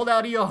guys crawled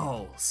out of your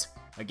holes.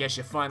 I guess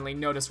you finally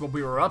noticed what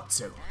we were up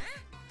to.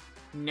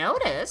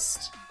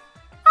 Noticed?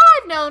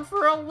 I've known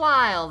for a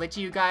while that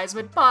you guys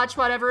would botch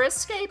whatever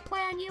escape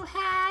plan you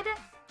had.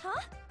 Huh?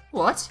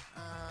 What?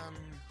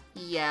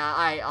 Yeah,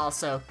 I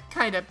also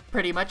kinda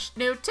pretty much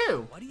knew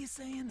too. What are you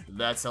saying?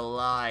 That's a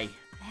lie.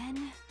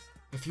 Then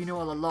If you knew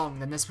all along,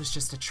 then this was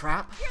just a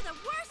trap? you're the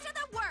worst of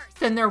the worst.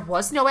 Then there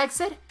was no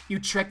exit? You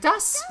tricked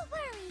us? Don't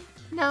worry.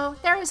 No,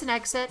 there is an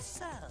exit.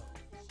 So,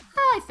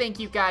 I think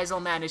you guys will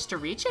manage to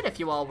reach it if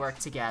you all work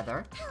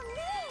together. How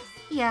nice.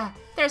 Yeah,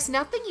 there's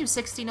nothing you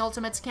 16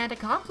 Ultimates can't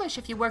accomplish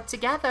if you work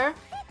together.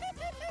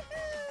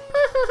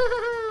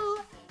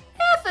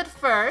 If at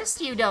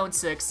first you don't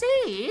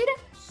succeed,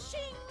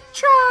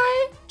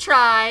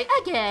 try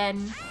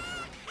again.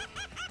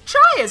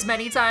 Try as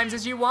many times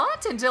as you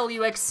want until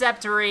you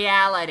accept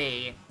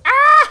reality.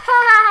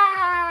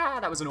 Ah!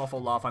 That was an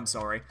awful laugh, I'm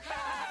sorry.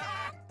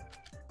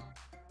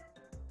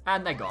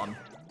 And they're gone.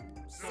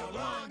 So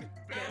long.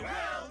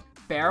 Farewell.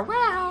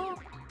 Farewell.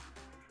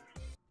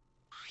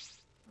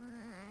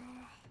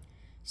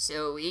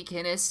 So we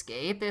can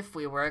escape if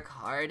we work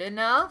hard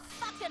enough?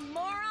 Fucking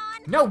moron.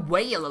 No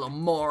way, you little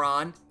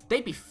moron.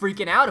 They'd be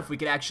freaking out if we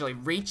could actually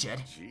reach it.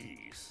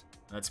 Jeez.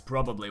 That's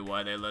probably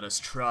why they let us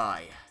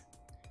try.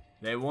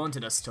 They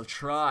wanted us to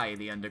try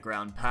the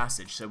underground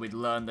passage so we'd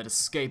learn that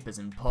escape is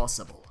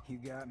impossible. You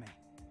got me.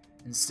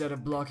 Instead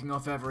of blocking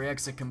off every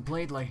exit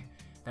completely,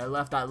 they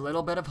left that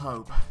little bit of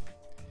hope.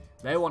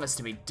 They want us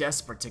to be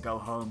desperate to go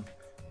home,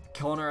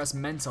 corner us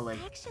mentally.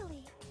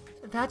 Actually,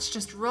 That's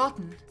just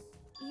rotten.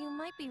 you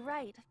might be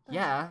right. But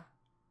Yeah,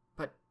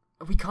 but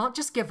we can't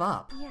just give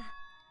up. Yeah.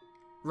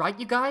 Right,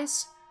 you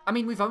guys? I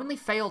mean, we've only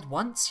failed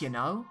once, you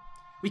know?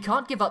 We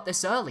can't give up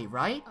this early,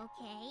 right?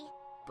 Okay.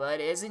 But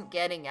isn't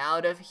getting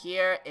out of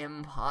here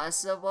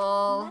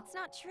impossible? That's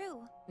not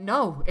true.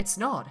 No, it's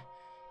not.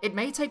 It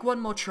may take one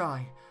more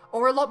try,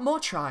 or a lot more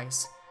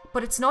tries,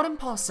 but it's not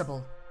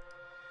impossible.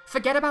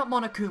 Forget about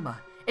Monokuma.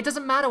 It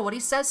doesn't matter what he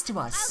says to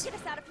I'll us. get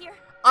us out of here.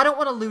 I don't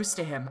want to lose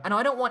to him, and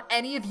I don't want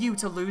any of you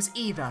to lose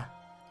either.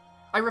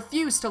 I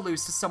refuse to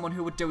lose to someone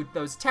who would do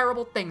those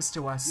terrible things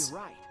to us. You're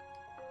right.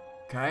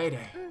 Kaede.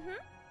 Mm-hmm.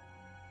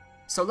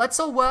 So let's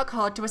all work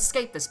hard to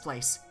escape this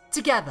place,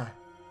 together.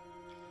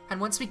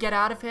 And once we get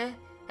out of here,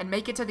 and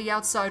make it to the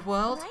outside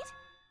world, Right?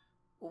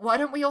 why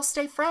don't we all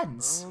stay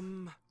friends?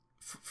 Um,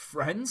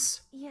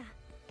 Friends? Yeah.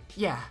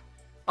 Yeah.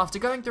 After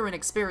going through an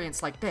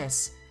experience like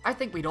this, I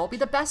think we'd all be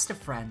the best of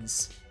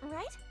friends.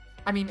 Right?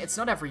 I mean, it's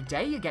not every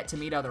day you get to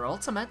meet other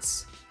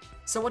Ultimates.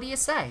 So what do you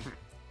say?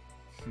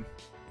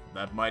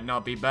 That might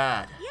not be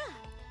bad. Yeah.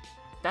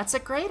 That's a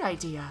great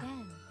idea.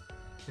 Then.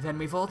 Then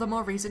we've all the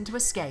more reason to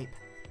escape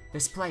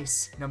this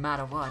place, no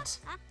matter what.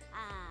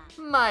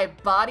 My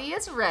body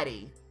is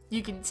ready.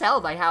 You can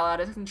tell by how out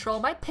of control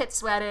my pit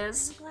sweat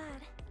is. I'm glad.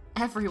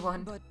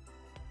 Everyone. but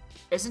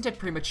Isn't it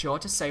premature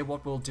to say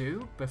what we'll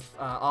do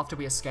after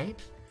we escape?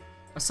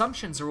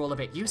 Assumptions are all a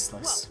bit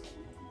useless.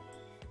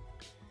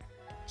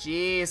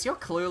 Jeez, you're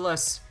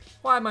clueless.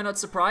 Why am I not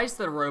surprised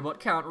that a robot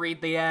can't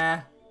read the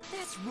air?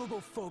 that's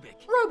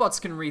robophobic. Robots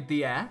can read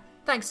the air.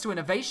 Thanks to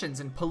innovations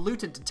in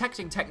pollutant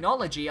detecting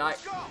technology,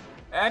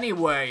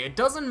 Anyway, it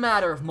doesn't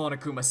matter if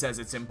Monokuma says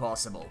it's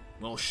impossible.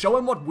 We'll show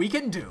him what we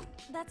can do.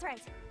 That's right.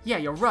 Yeah,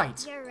 you're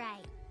right. You're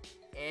right.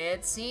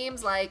 It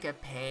seems like a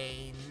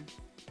pain.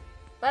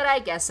 But I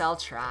guess I'll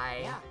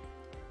try.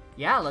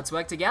 Yeah, let's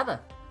work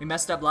together. We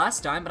messed up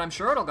last time, but I'm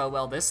sure it'll go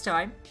well this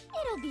time.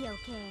 It'll be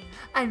okay.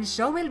 I'm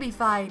sure we'll be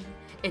fine.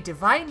 A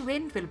divine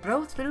wind will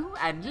blow through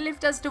and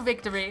lift us to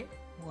victory.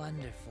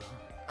 Wonderful.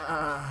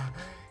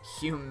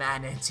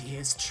 Humanity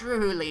is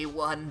truly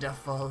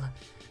wonderful.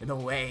 The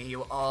way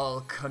you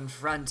all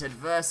confront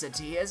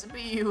adversity is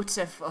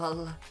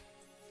beautiful.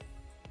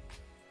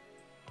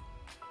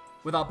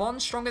 With our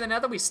bond stronger than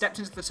ever, we stepped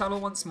into the tunnel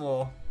once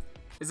more.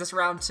 Is this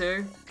round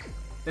 2?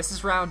 This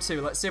is round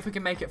 2. Let's see if we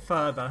can make it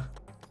further.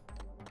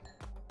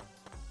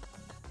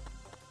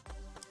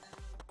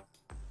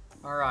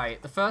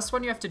 Alright, the first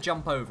one you have to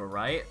jump over,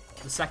 right?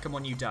 The second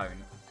one you don't.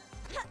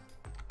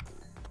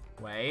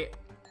 Wait.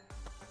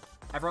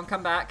 Everyone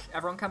come back.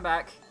 Everyone come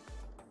back.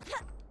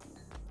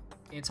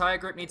 The entire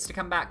group needs to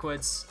come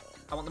backwards.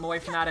 I want them away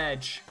from that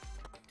edge.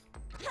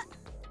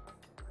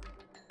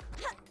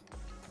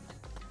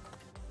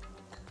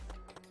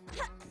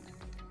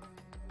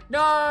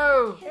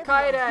 No!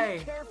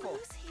 Kaede! Careful.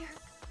 Who's here?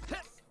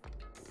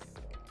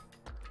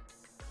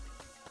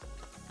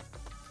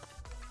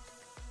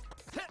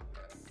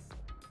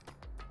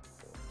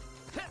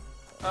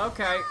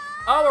 Okay.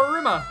 Oh,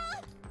 Aruma!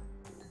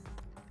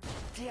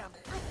 Damn.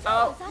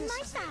 Oh, It's on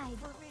my side.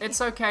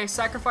 it's okay.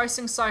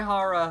 Sacrificing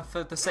Saihara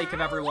for the sake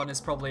of everyone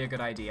is probably a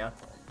good idea.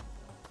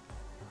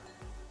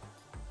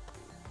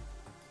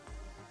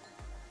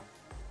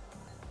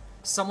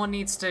 Someone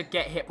needs to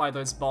get hit by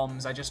those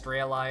bombs, I just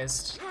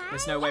realized.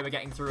 There's no way we're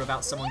getting through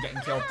without someone getting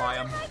killed by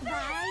them. Bring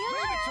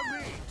it to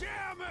me!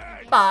 Damn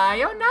it!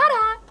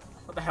 Bayonetta!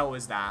 What the hell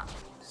was that?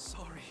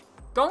 Sorry.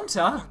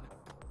 Gonta?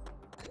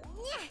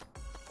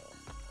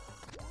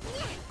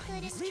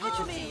 Leave it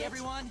to me,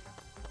 everyone.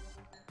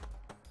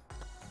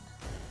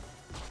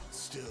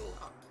 Still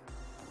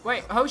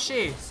Wait,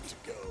 Hoshi! to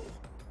go.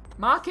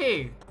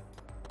 Maki!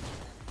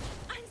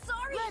 I'm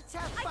sorry. Let's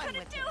have I fun couldn't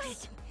with do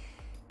this. it.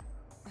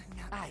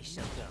 I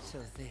shall go. So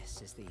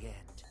this is the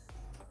end.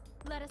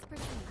 Let us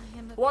proceed. I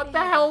am What the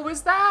hell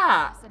was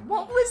that?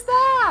 What was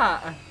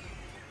that?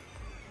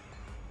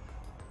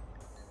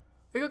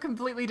 We got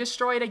completely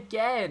destroyed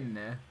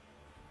again.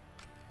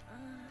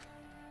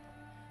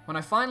 When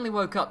I finally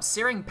woke up,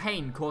 searing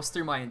pain coursed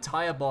through my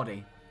entire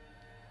body.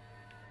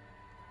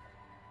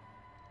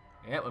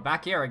 Yeah, we're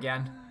back here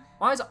again.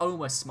 Why is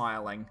Oma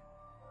smiling?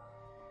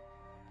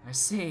 I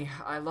see,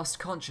 I lost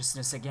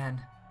consciousness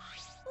again.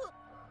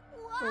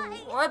 Why?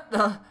 What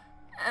the?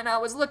 And I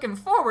was looking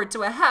forward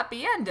to a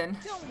happy ending.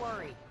 Don't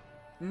worry.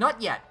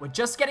 Not yet, we're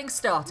just getting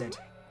started.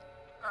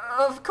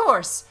 Of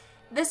course,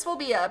 this will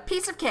be a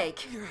piece of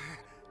cake.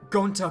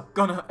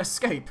 Gonna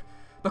escape.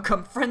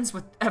 Become friends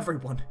with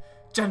everyone.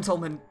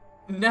 Gentlemen,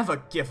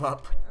 never give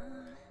up.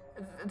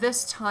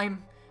 This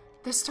time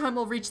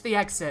we'll reach the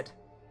exit.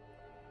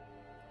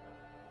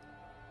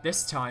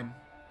 This time,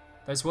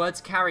 those words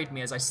carried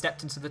me as I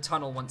stepped into the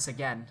tunnel once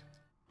again.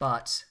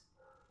 But,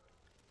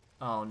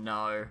 oh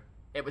no,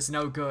 it was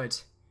no good.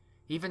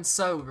 Even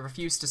so, we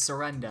refused to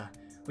surrender.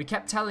 We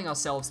kept telling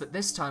ourselves that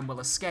this time we'll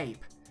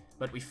escape,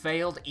 but we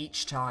failed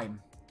each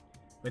time.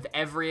 With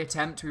every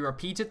attempt, we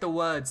repeated the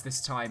words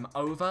this time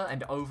over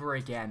and over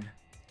again.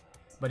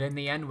 But in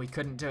the end, we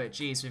couldn't do it.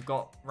 Jeez, we've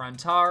got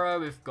Rantaro,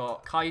 we've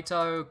got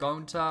Kaito,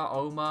 Gonta,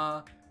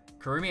 Oma,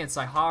 Kurumi, and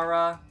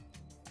Saihara.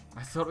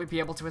 I thought we'd be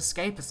able to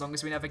escape as long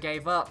as we never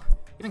gave up.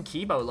 Even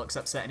Kibo looks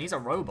upset, and he's a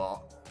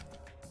robot.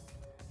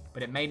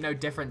 But it made no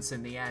difference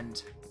in the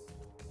end.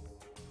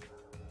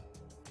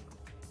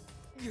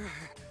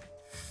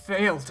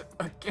 Failed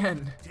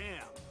again.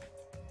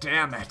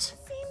 Damn it.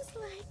 Seems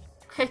like...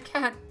 I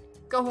can't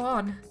go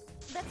on.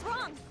 That's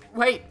wrong.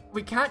 Wait,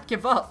 we can't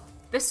give up.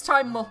 This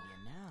time we'll...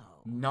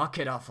 Knock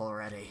it off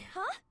already.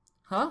 Huh?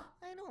 Huh?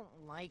 I don't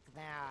like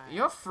that.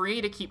 You're free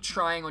to keep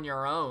trying on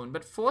your own,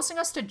 but forcing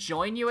us to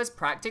join you is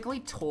practically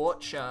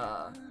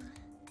torture.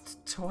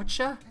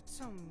 Torture? That's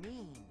so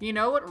mean. You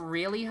know what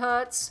really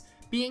hurts?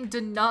 Being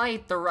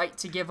denied the right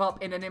to give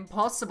up in an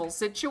impossible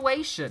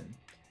situation.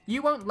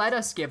 You won't let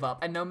us give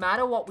up, and no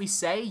matter what we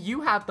say,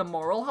 you have the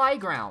moral high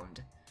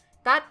ground.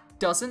 That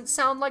doesn't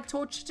sound like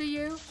torture to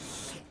you?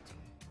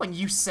 When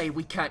you say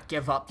we can't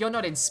give up, you're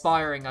not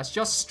inspiring us,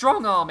 you're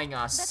strong-arming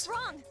us. That's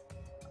wrong.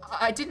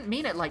 I didn't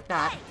mean it like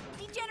that.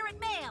 Hey, degenerate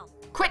male.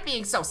 Quit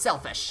being so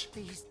selfish.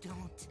 Please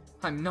don't.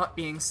 I'm not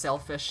being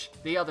selfish.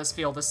 The others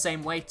feel the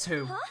same way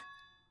too. Huh?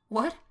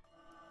 What?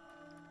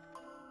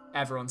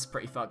 Everyone's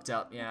pretty fucked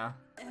up, yeah.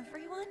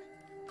 Everyone?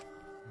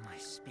 My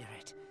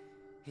spirit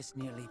is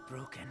nearly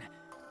broken.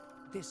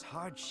 This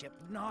hardship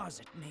gnaws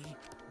at me.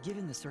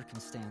 Given the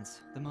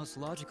circumstance, the most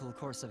logical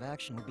course of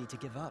action would be to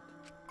give up.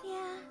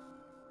 Yeah,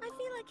 I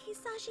feel like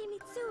Hisashi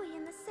Mitsui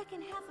in the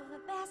second half of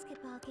a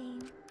basketball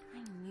game. I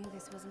knew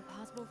this was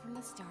impossible from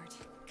the start.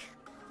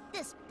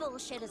 This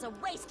bullshit is a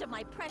waste of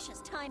my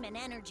precious time and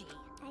energy.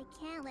 I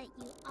can't let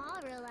you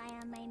all rely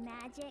on my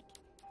magic.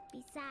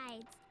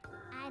 Besides,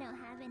 I don't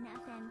have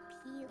enough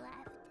MP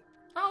left.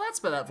 Oh,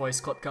 that's where that voice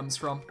clip comes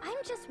from. I'm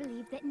just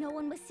relieved that no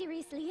one was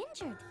seriously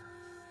injured.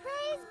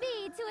 Praise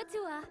be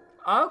Tua.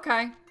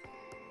 Okay.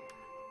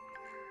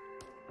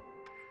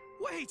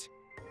 Wait!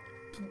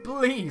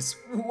 Please,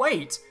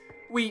 wait.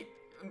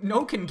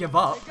 No can give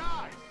up. Hey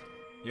guys!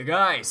 You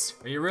guys,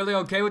 are you really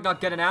okay with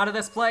not getting out of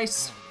this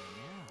place?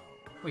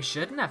 We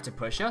shouldn't have to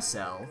push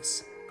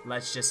ourselves.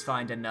 Let's just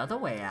find another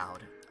way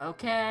out,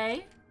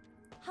 okay?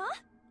 Huh?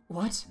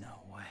 What?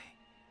 No way.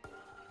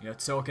 You're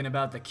talking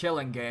about the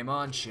killing game,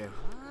 aren't you?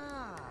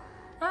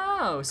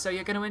 Oh, so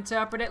you're gonna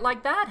interpret it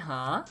like that,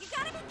 huh? You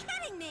gotta be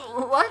kidding me.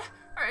 What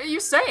are you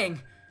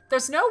saying?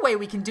 There's no way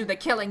we can do the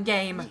killing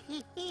game.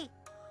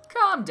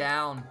 Calm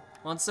down.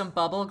 Want some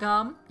bubble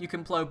gum? You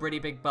can blow pretty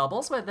big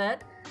bubbles with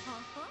it.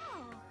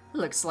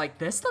 Looks like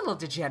this little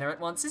degenerate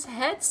wants his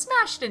head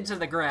smashed into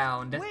the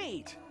ground.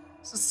 Wait!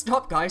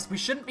 Stop, guys. We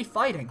shouldn't be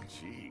fighting.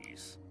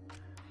 Jeez.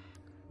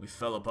 We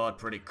fell apart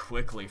pretty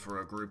quickly for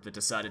a group that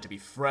decided to be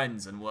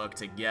friends and work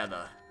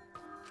together.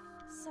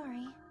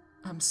 Sorry.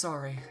 I'm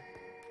sorry.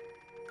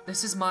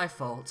 This is my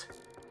fault.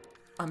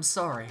 I'm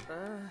sorry.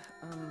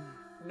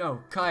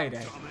 No,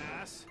 Kaede.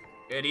 Dumbass.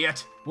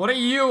 Idiot. What are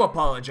you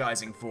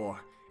apologizing for?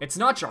 It's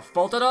not your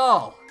fault at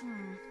all.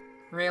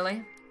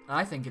 Really?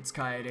 I think it's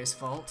Kaede's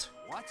fault.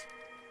 What?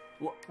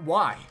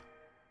 Why?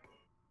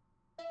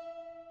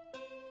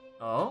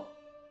 Oh?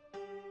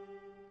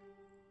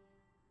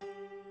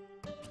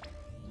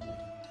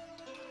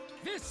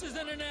 This is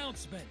an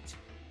announcement.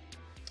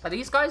 Are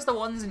these guys the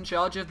ones in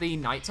charge of the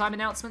nighttime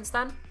announcements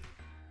then?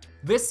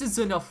 This is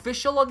an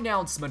official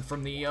announcement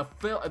from the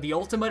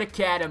Ultimate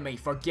Academy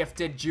for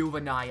Gifted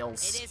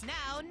Juveniles. It is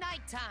now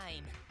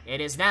nighttime. It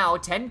is now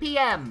 10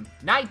 p.m.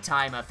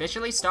 Nighttime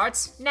officially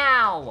starts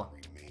now.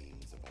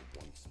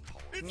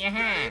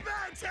 Yeah.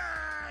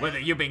 Whether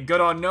you've been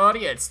good or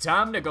naughty, it's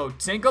time to go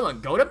tinkle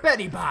and go to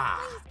Betty Bar.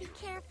 Please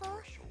be careful.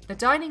 The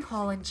dining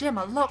hall and gym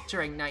are locked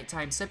during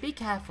nighttime, so be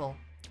careful.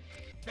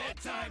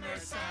 Bedtimer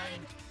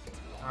sign.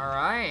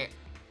 Alright.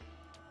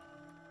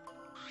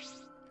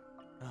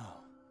 Oh.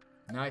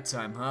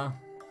 Nighttime, huh?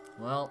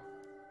 Well,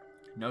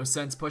 no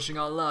sense pushing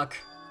our luck.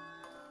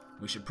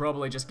 We should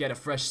probably just get a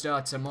fresh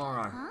start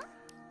tomorrow. Huh?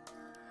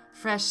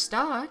 Fresh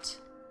start?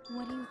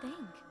 What do you think?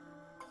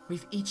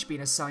 We've each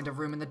been assigned a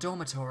room in the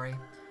dormitory.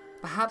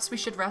 Perhaps we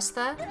should rest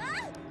there?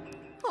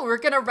 Oh, we're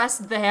gonna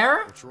rest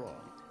there? What's wrong?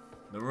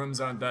 The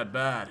rooms aren't that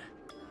bad.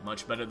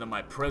 Much better than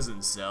my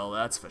prison cell,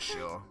 that's for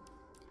sure.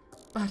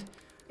 But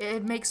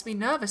it makes me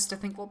nervous to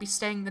think we'll be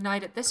staying the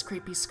night at this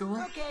creepy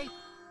school. Okay.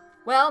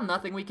 Well,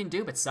 nothing we can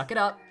do but suck it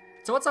up.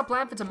 So what's our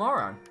plan for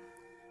tomorrow?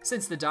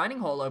 Since the dining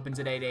hall opens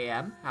at 8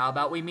 a.m., how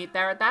about we meet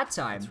there at that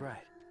time? That's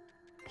right.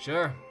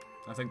 Sure,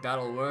 I think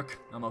that'll work.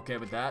 I'm okay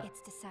with that.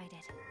 It's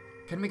decided.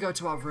 Can we go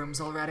to our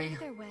rooms already?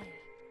 Either way.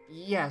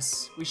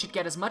 Yes, we should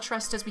get as much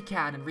rest as we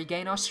can and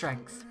regain our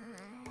strength.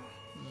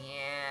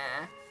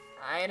 Yeah,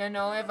 I don't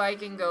know if I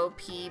can go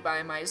pee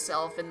by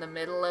myself in the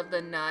middle of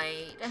the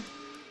night.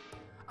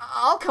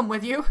 I'll come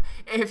with you,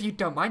 if you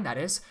don't mind, that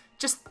is.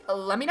 Just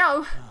let me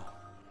know.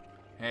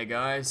 Hey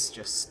guys,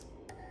 just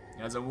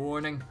as a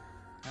warning,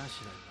 How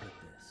should I put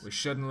this? we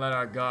shouldn't let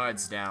our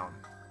guards down.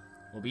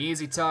 will be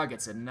easy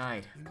targets at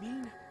night. You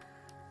mean?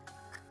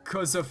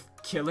 'Cause of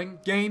killing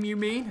game, you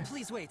mean?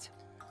 Please wait.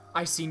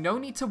 I see no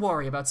need to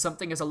worry about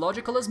something as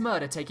illogical as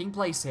murder taking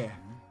place here.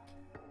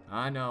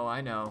 I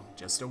know.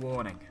 Just a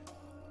warning.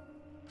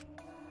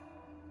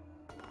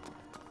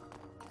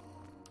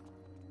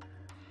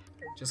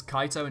 Just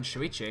Kaito and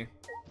Shuichi.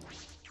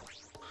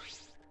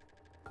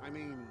 I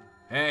mean...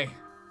 Hey,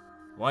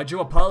 why'd you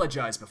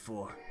apologize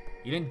before?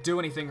 You didn't do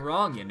anything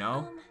wrong, you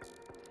know?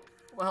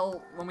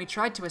 Well, when we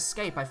tried to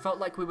escape, I felt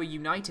like we were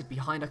united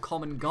behind a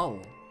common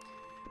goal.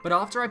 But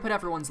after I put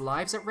everyone's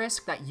lives at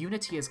risk, that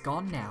unity is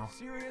gone now.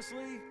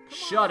 Seriously?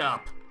 Shut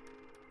up!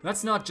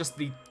 That's not just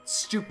the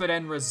stupid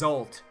end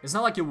result. It's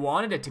not like you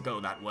wanted it to go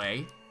that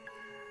way.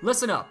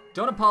 Listen up,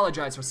 don't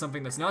apologize for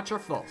something that's not your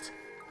fault.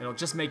 It'll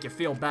just make you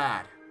feel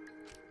bad.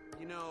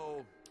 You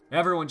know...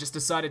 Everyone just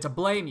decided to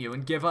blame you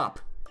and give up.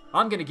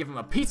 I'm gonna give them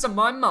a piece of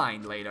my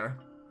mind later.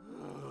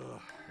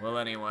 Well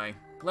anyway,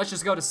 let's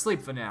just go to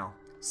sleep for now.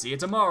 See you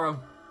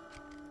tomorrow.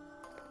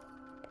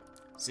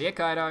 See ya,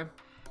 Kaito.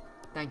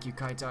 Thank you,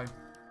 Kaito.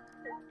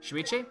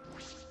 Shuichi?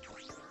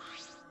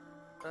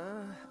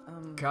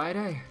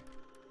 Kaide?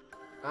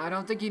 I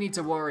don't think you need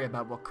to worry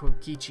about what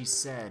Kokichi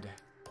said.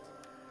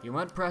 You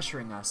weren't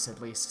pressuring us,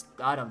 at least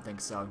I don't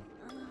think so.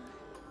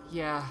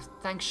 Yeah,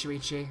 thanks,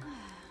 Shuichi.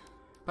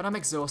 But I'm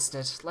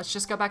exhausted. Let's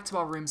just go back to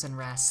our rooms and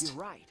rest.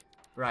 You're right.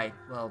 Right,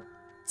 well,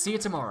 see you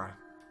tomorrow.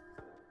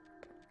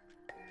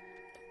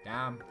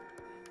 Damn.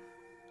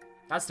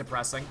 That's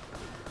depressing.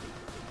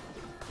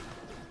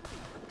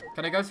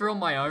 Can I go through on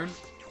my own?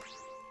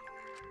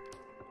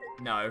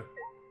 No.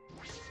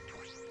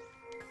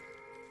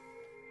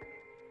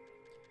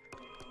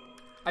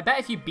 I bet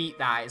if you beat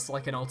that, it's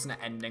like an alternate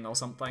ending or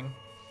something.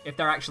 If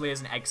there actually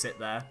is an exit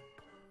there.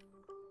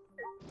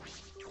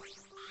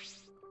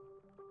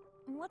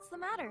 What's the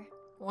matter?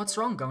 What's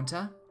wrong,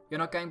 Gonta? You're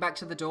not going back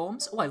to the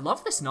dorms? Oh, I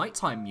love this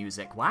nighttime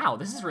music. Wow,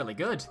 this is really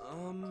good.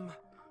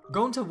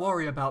 Going to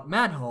worry about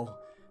manhole.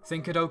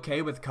 Think it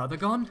okay with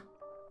Kadagon?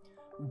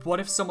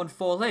 What if someone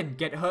fall in,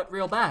 get hurt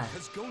real bad?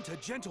 Because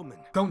Gonta gentleman.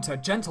 Gonta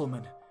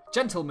gentleman.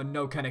 Gentleman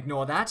no can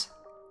ignore that.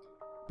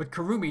 But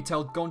Kurumi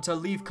told Gonta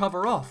leave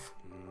cover off.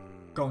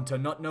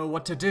 Gonta not know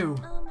what to do.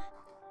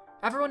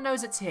 Everyone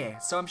knows it's here,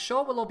 so I'm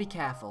sure we'll all be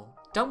careful.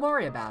 Don't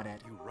worry about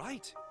it. You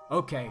right.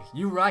 Okay,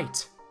 you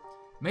right.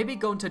 Maybe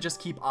Gonta just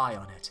keep eye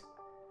on it.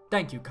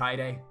 Thank you,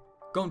 Kaide.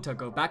 Gonta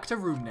go back to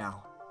room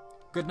now.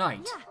 Good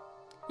night. Yeah.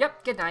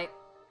 Yep, good night.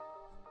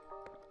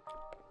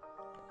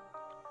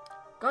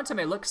 Gonta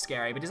may look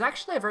scary, but he's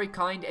actually a very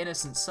kind,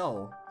 innocent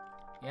soul.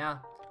 Yeah.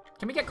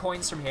 Can we get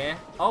coins from here?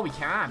 Oh, we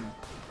can.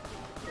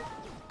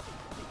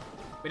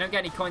 We don't get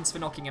any coins for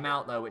knocking him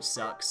out, though, which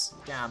sucks.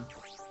 Damn.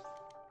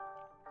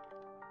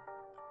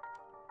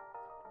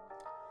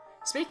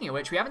 Speaking of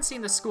which, we haven't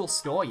seen the school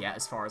store yet,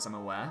 as far as I'm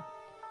aware.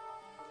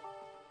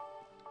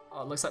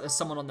 Oh, it looks like there's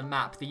someone on the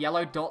map. The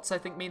yellow dots, I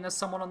think, mean there's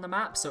someone on the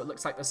map, so it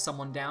looks like there's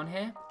someone down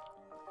here.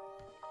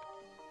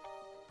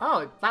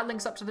 Oh, that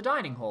links up to the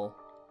dining hall.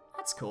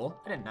 That's cool.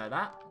 I didn't know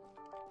that.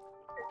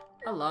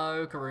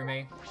 Hello,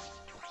 Kurumi.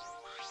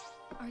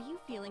 Are you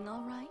feeling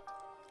all right?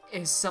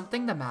 Is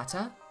something the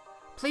matter?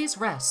 Please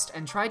rest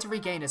and try to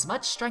regain as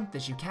much strength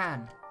as you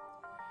can.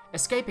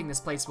 Escaping this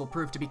place will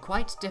prove to be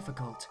quite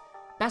difficult.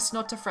 Best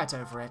not to fret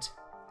over it.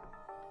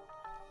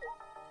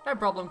 No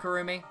problem,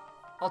 Kurumi.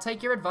 I'll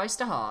take your advice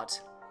to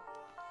heart.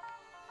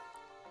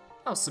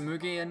 Oh,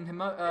 Samugi and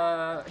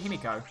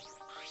Himiko.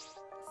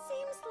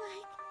 Seems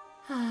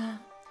like...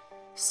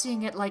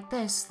 Seeing it like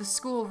this, the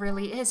school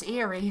really is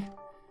eerie.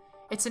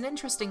 It's an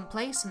interesting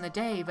place in the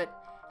day, but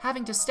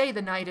having to stay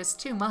the night is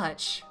too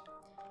much.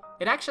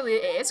 It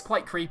is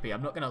quite creepy,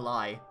 I'm not gonna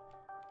lie.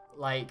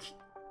 Like,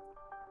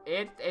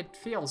 it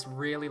feels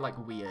really, like,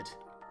 weird.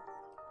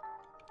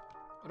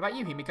 What about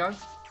you, Himiko?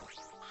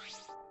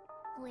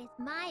 With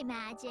my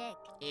magic.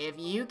 If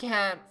you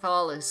can't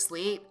fall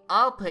asleep,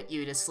 I'll put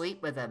you to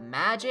sleep with a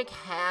magic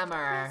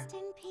hammer. Rest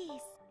in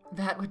peace.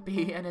 That would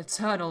be an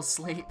eternal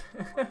sleep.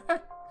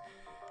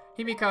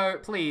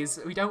 Himiko, please,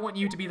 we don't want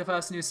you to be the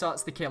person who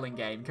starts the killing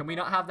game. Can we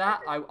not have that?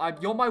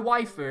 You're my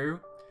waifu.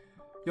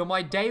 You're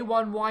my day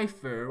one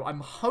waifu. I'm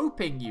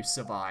hoping you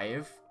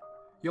survive.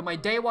 You're my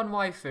day one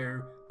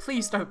waifu.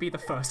 Please don't be the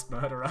first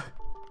murderer.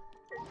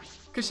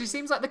 Because she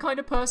seems like the kind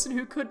of person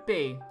who could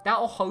be. That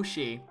or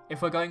Hoshi,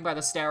 if we're going by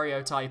the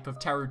stereotype of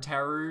Teru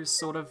Teru's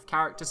sort of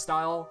character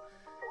style.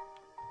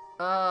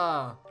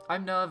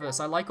 I'm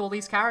nervous. I like all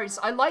these characters.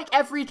 I like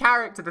every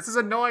character. This is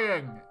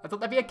annoying. I thought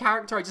there'd be a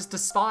character I just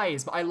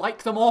despise, but I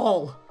like them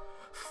all.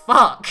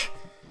 Fuck.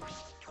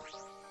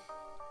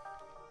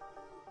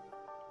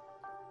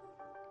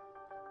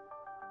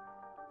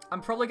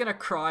 I'm probably gonna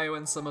cry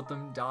when some of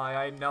them die.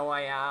 I know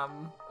I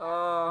am.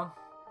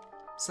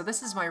 So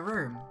this is my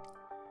room.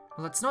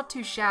 Well, it's not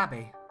too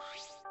shabby.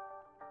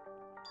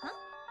 Huh?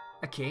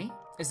 A key?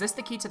 Is this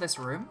the key to this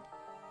room?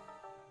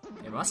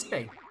 It must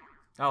be.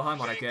 Oh, hi,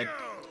 Monokid.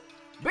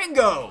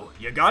 Bingo!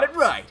 You got it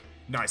right.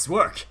 Nice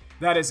work.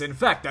 That is, in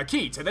fact, the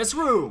key to this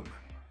room.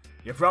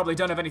 You probably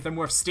don't have anything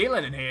worth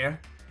stealing in here.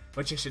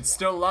 but you should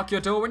still lock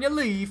your door when you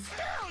leave.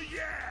 Hell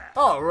yeah!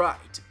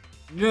 Alright,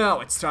 now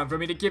it's time for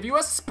me to give you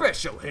a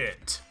special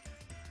hint.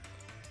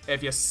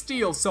 If you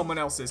steal someone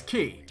else's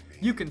key,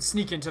 you can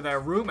sneak into their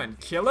room and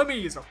kill them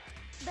easily.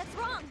 That's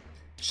wrong.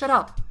 Shut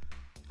up.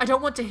 I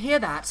don't want to hear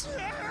that.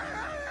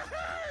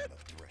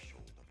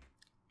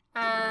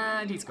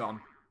 And he's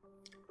gone.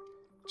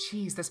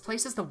 Jeez, this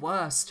place is the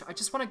worst. I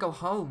just want to go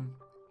home.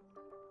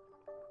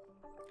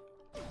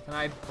 Can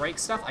I break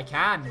stuff? I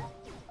can.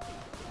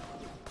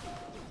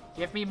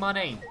 Give me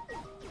money.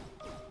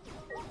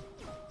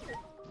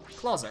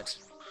 Closet.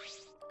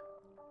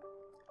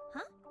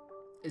 Huh?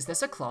 Is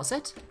this a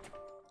closet?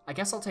 I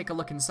guess I'll take a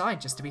look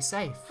inside just to be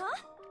safe.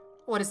 Huh?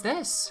 What is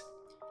this?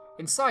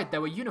 Inside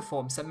there were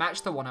uniforms that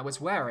matched the one I was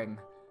wearing.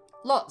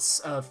 Lots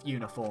of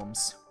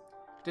uniforms.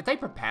 Did they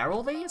prepare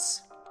all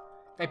these?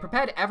 They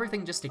prepared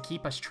everything just to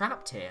keep us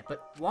trapped here,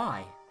 but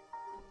why?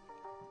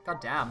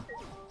 God damn.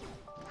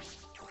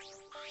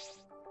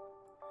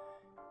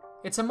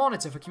 It's a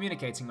monitor for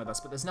communicating with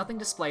us, but there's nothing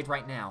displayed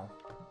right now.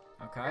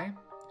 Okay.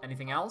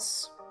 Anything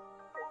else?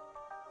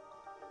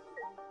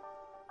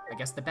 I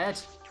guess the bed.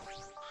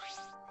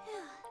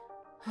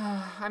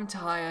 I'm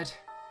tired.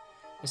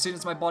 As soon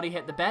as my body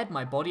hit the bed,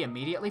 my body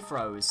immediately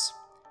froze.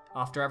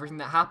 After everything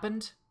that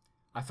happened,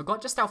 I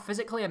forgot just how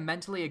physically and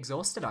mentally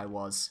exhausted I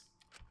was.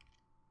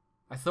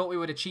 I thought we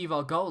would achieve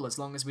our goal as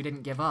long as we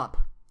didn't give up.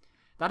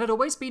 That had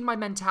always been my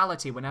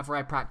mentality whenever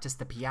I practiced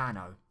the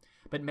piano,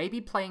 but maybe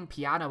playing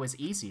piano is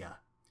easier,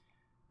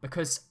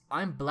 because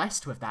I'm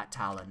blessed with that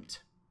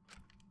talent.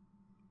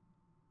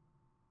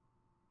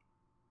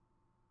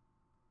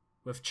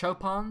 With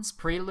Chopin's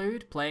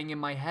Prelude playing in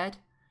my head,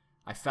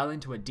 I fell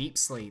into a deep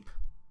sleep.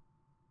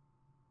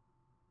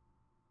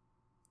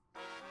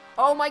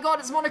 Oh my god,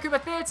 it's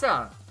MaukaMauka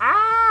Theatre!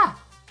 Ah!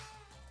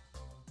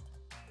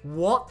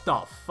 What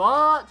the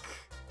fuck?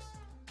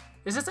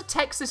 Is this a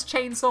Texas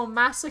Chainsaw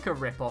Massacre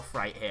ripoff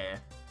right here?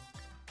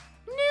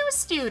 New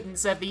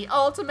students of the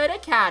Ultimate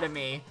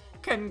Academy,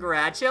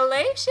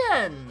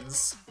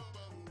 congratulations!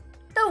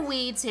 The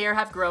weeds here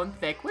have grown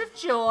thick with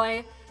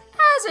joy,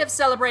 as if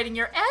celebrating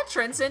your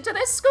entrance into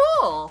this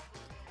school.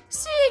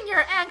 Seeing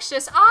your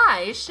anxious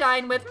eyes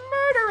shine with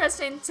murderous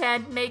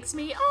intent makes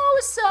me oh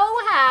so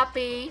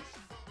happy.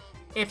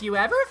 If you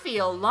ever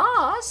feel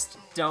lost,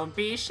 don't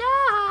be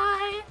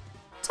shy.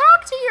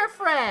 Talk to your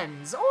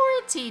friends or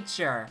a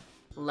teacher.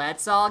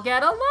 Let's all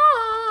get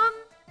along.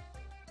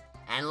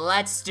 And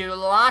let's do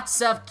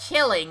lots of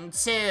killing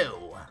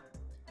too.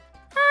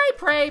 I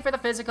pray for the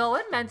physical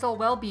and mental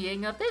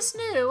well-being of this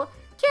new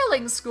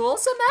killing school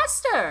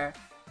semester.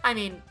 I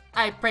mean,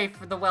 I pray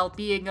for the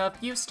well-being of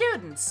you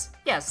students.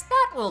 Yes,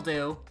 that will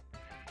do.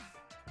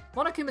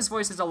 Monokuma's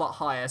voice is a lot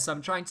higher, so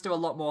I'm trying to do a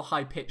lot more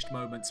high-pitched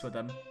moments with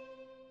him.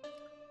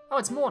 Oh,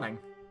 it's morning.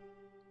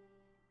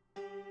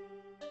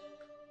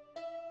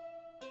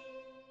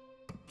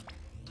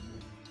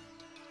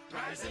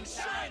 Rise and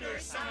shine or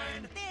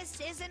sign.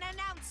 This is an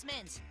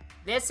announcement.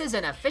 This is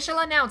an official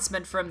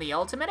announcement from the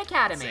Ultimate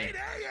Academy.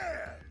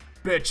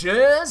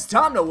 Bitches,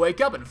 time to wake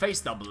up and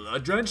face the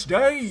blood-drenched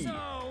day.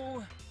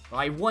 So...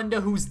 I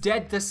wonder who's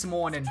dead this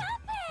morning. Stop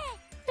it!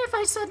 If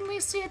I suddenly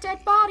see a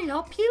dead body,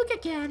 I'll puke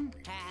again.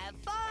 Have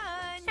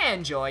fun.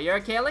 Enjoy your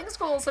killing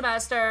school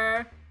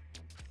semester.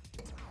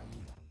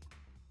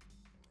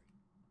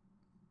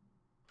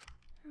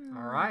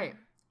 Alright.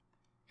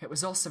 It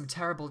was all some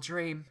terrible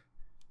dream.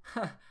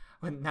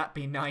 Wouldn't that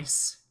be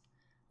nice?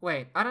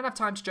 Wait, I don't have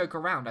time to joke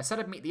around. I said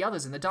I'd meet the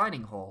others in the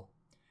dining hall.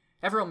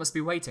 Everyone must be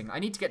waiting. I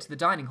need to get to the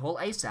dining hall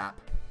ASAP.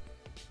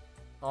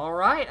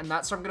 Alright, and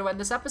that's where I'm going to end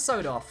this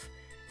episode off.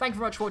 Thank you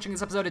very much for watching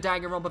this episode of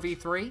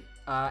Danganronpa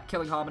V3,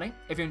 Killing Harmony.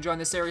 If you're enjoying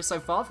this series so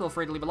far, feel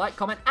free to leave a like,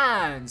 comment,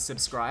 and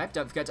subscribe.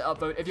 Don't forget to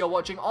upvote if you're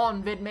watching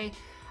on VidMe.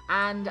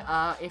 And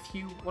if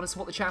you want to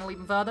support the channel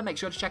even further, make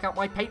sure to check out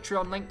my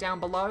Patreon link down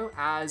below,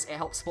 as it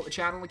helps support the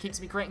channel and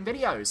keeps me creating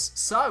videos.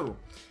 So,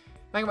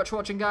 thank you much for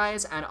watching,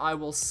 guys, and I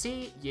will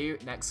see you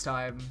next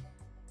time.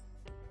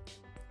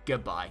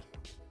 Goodbye.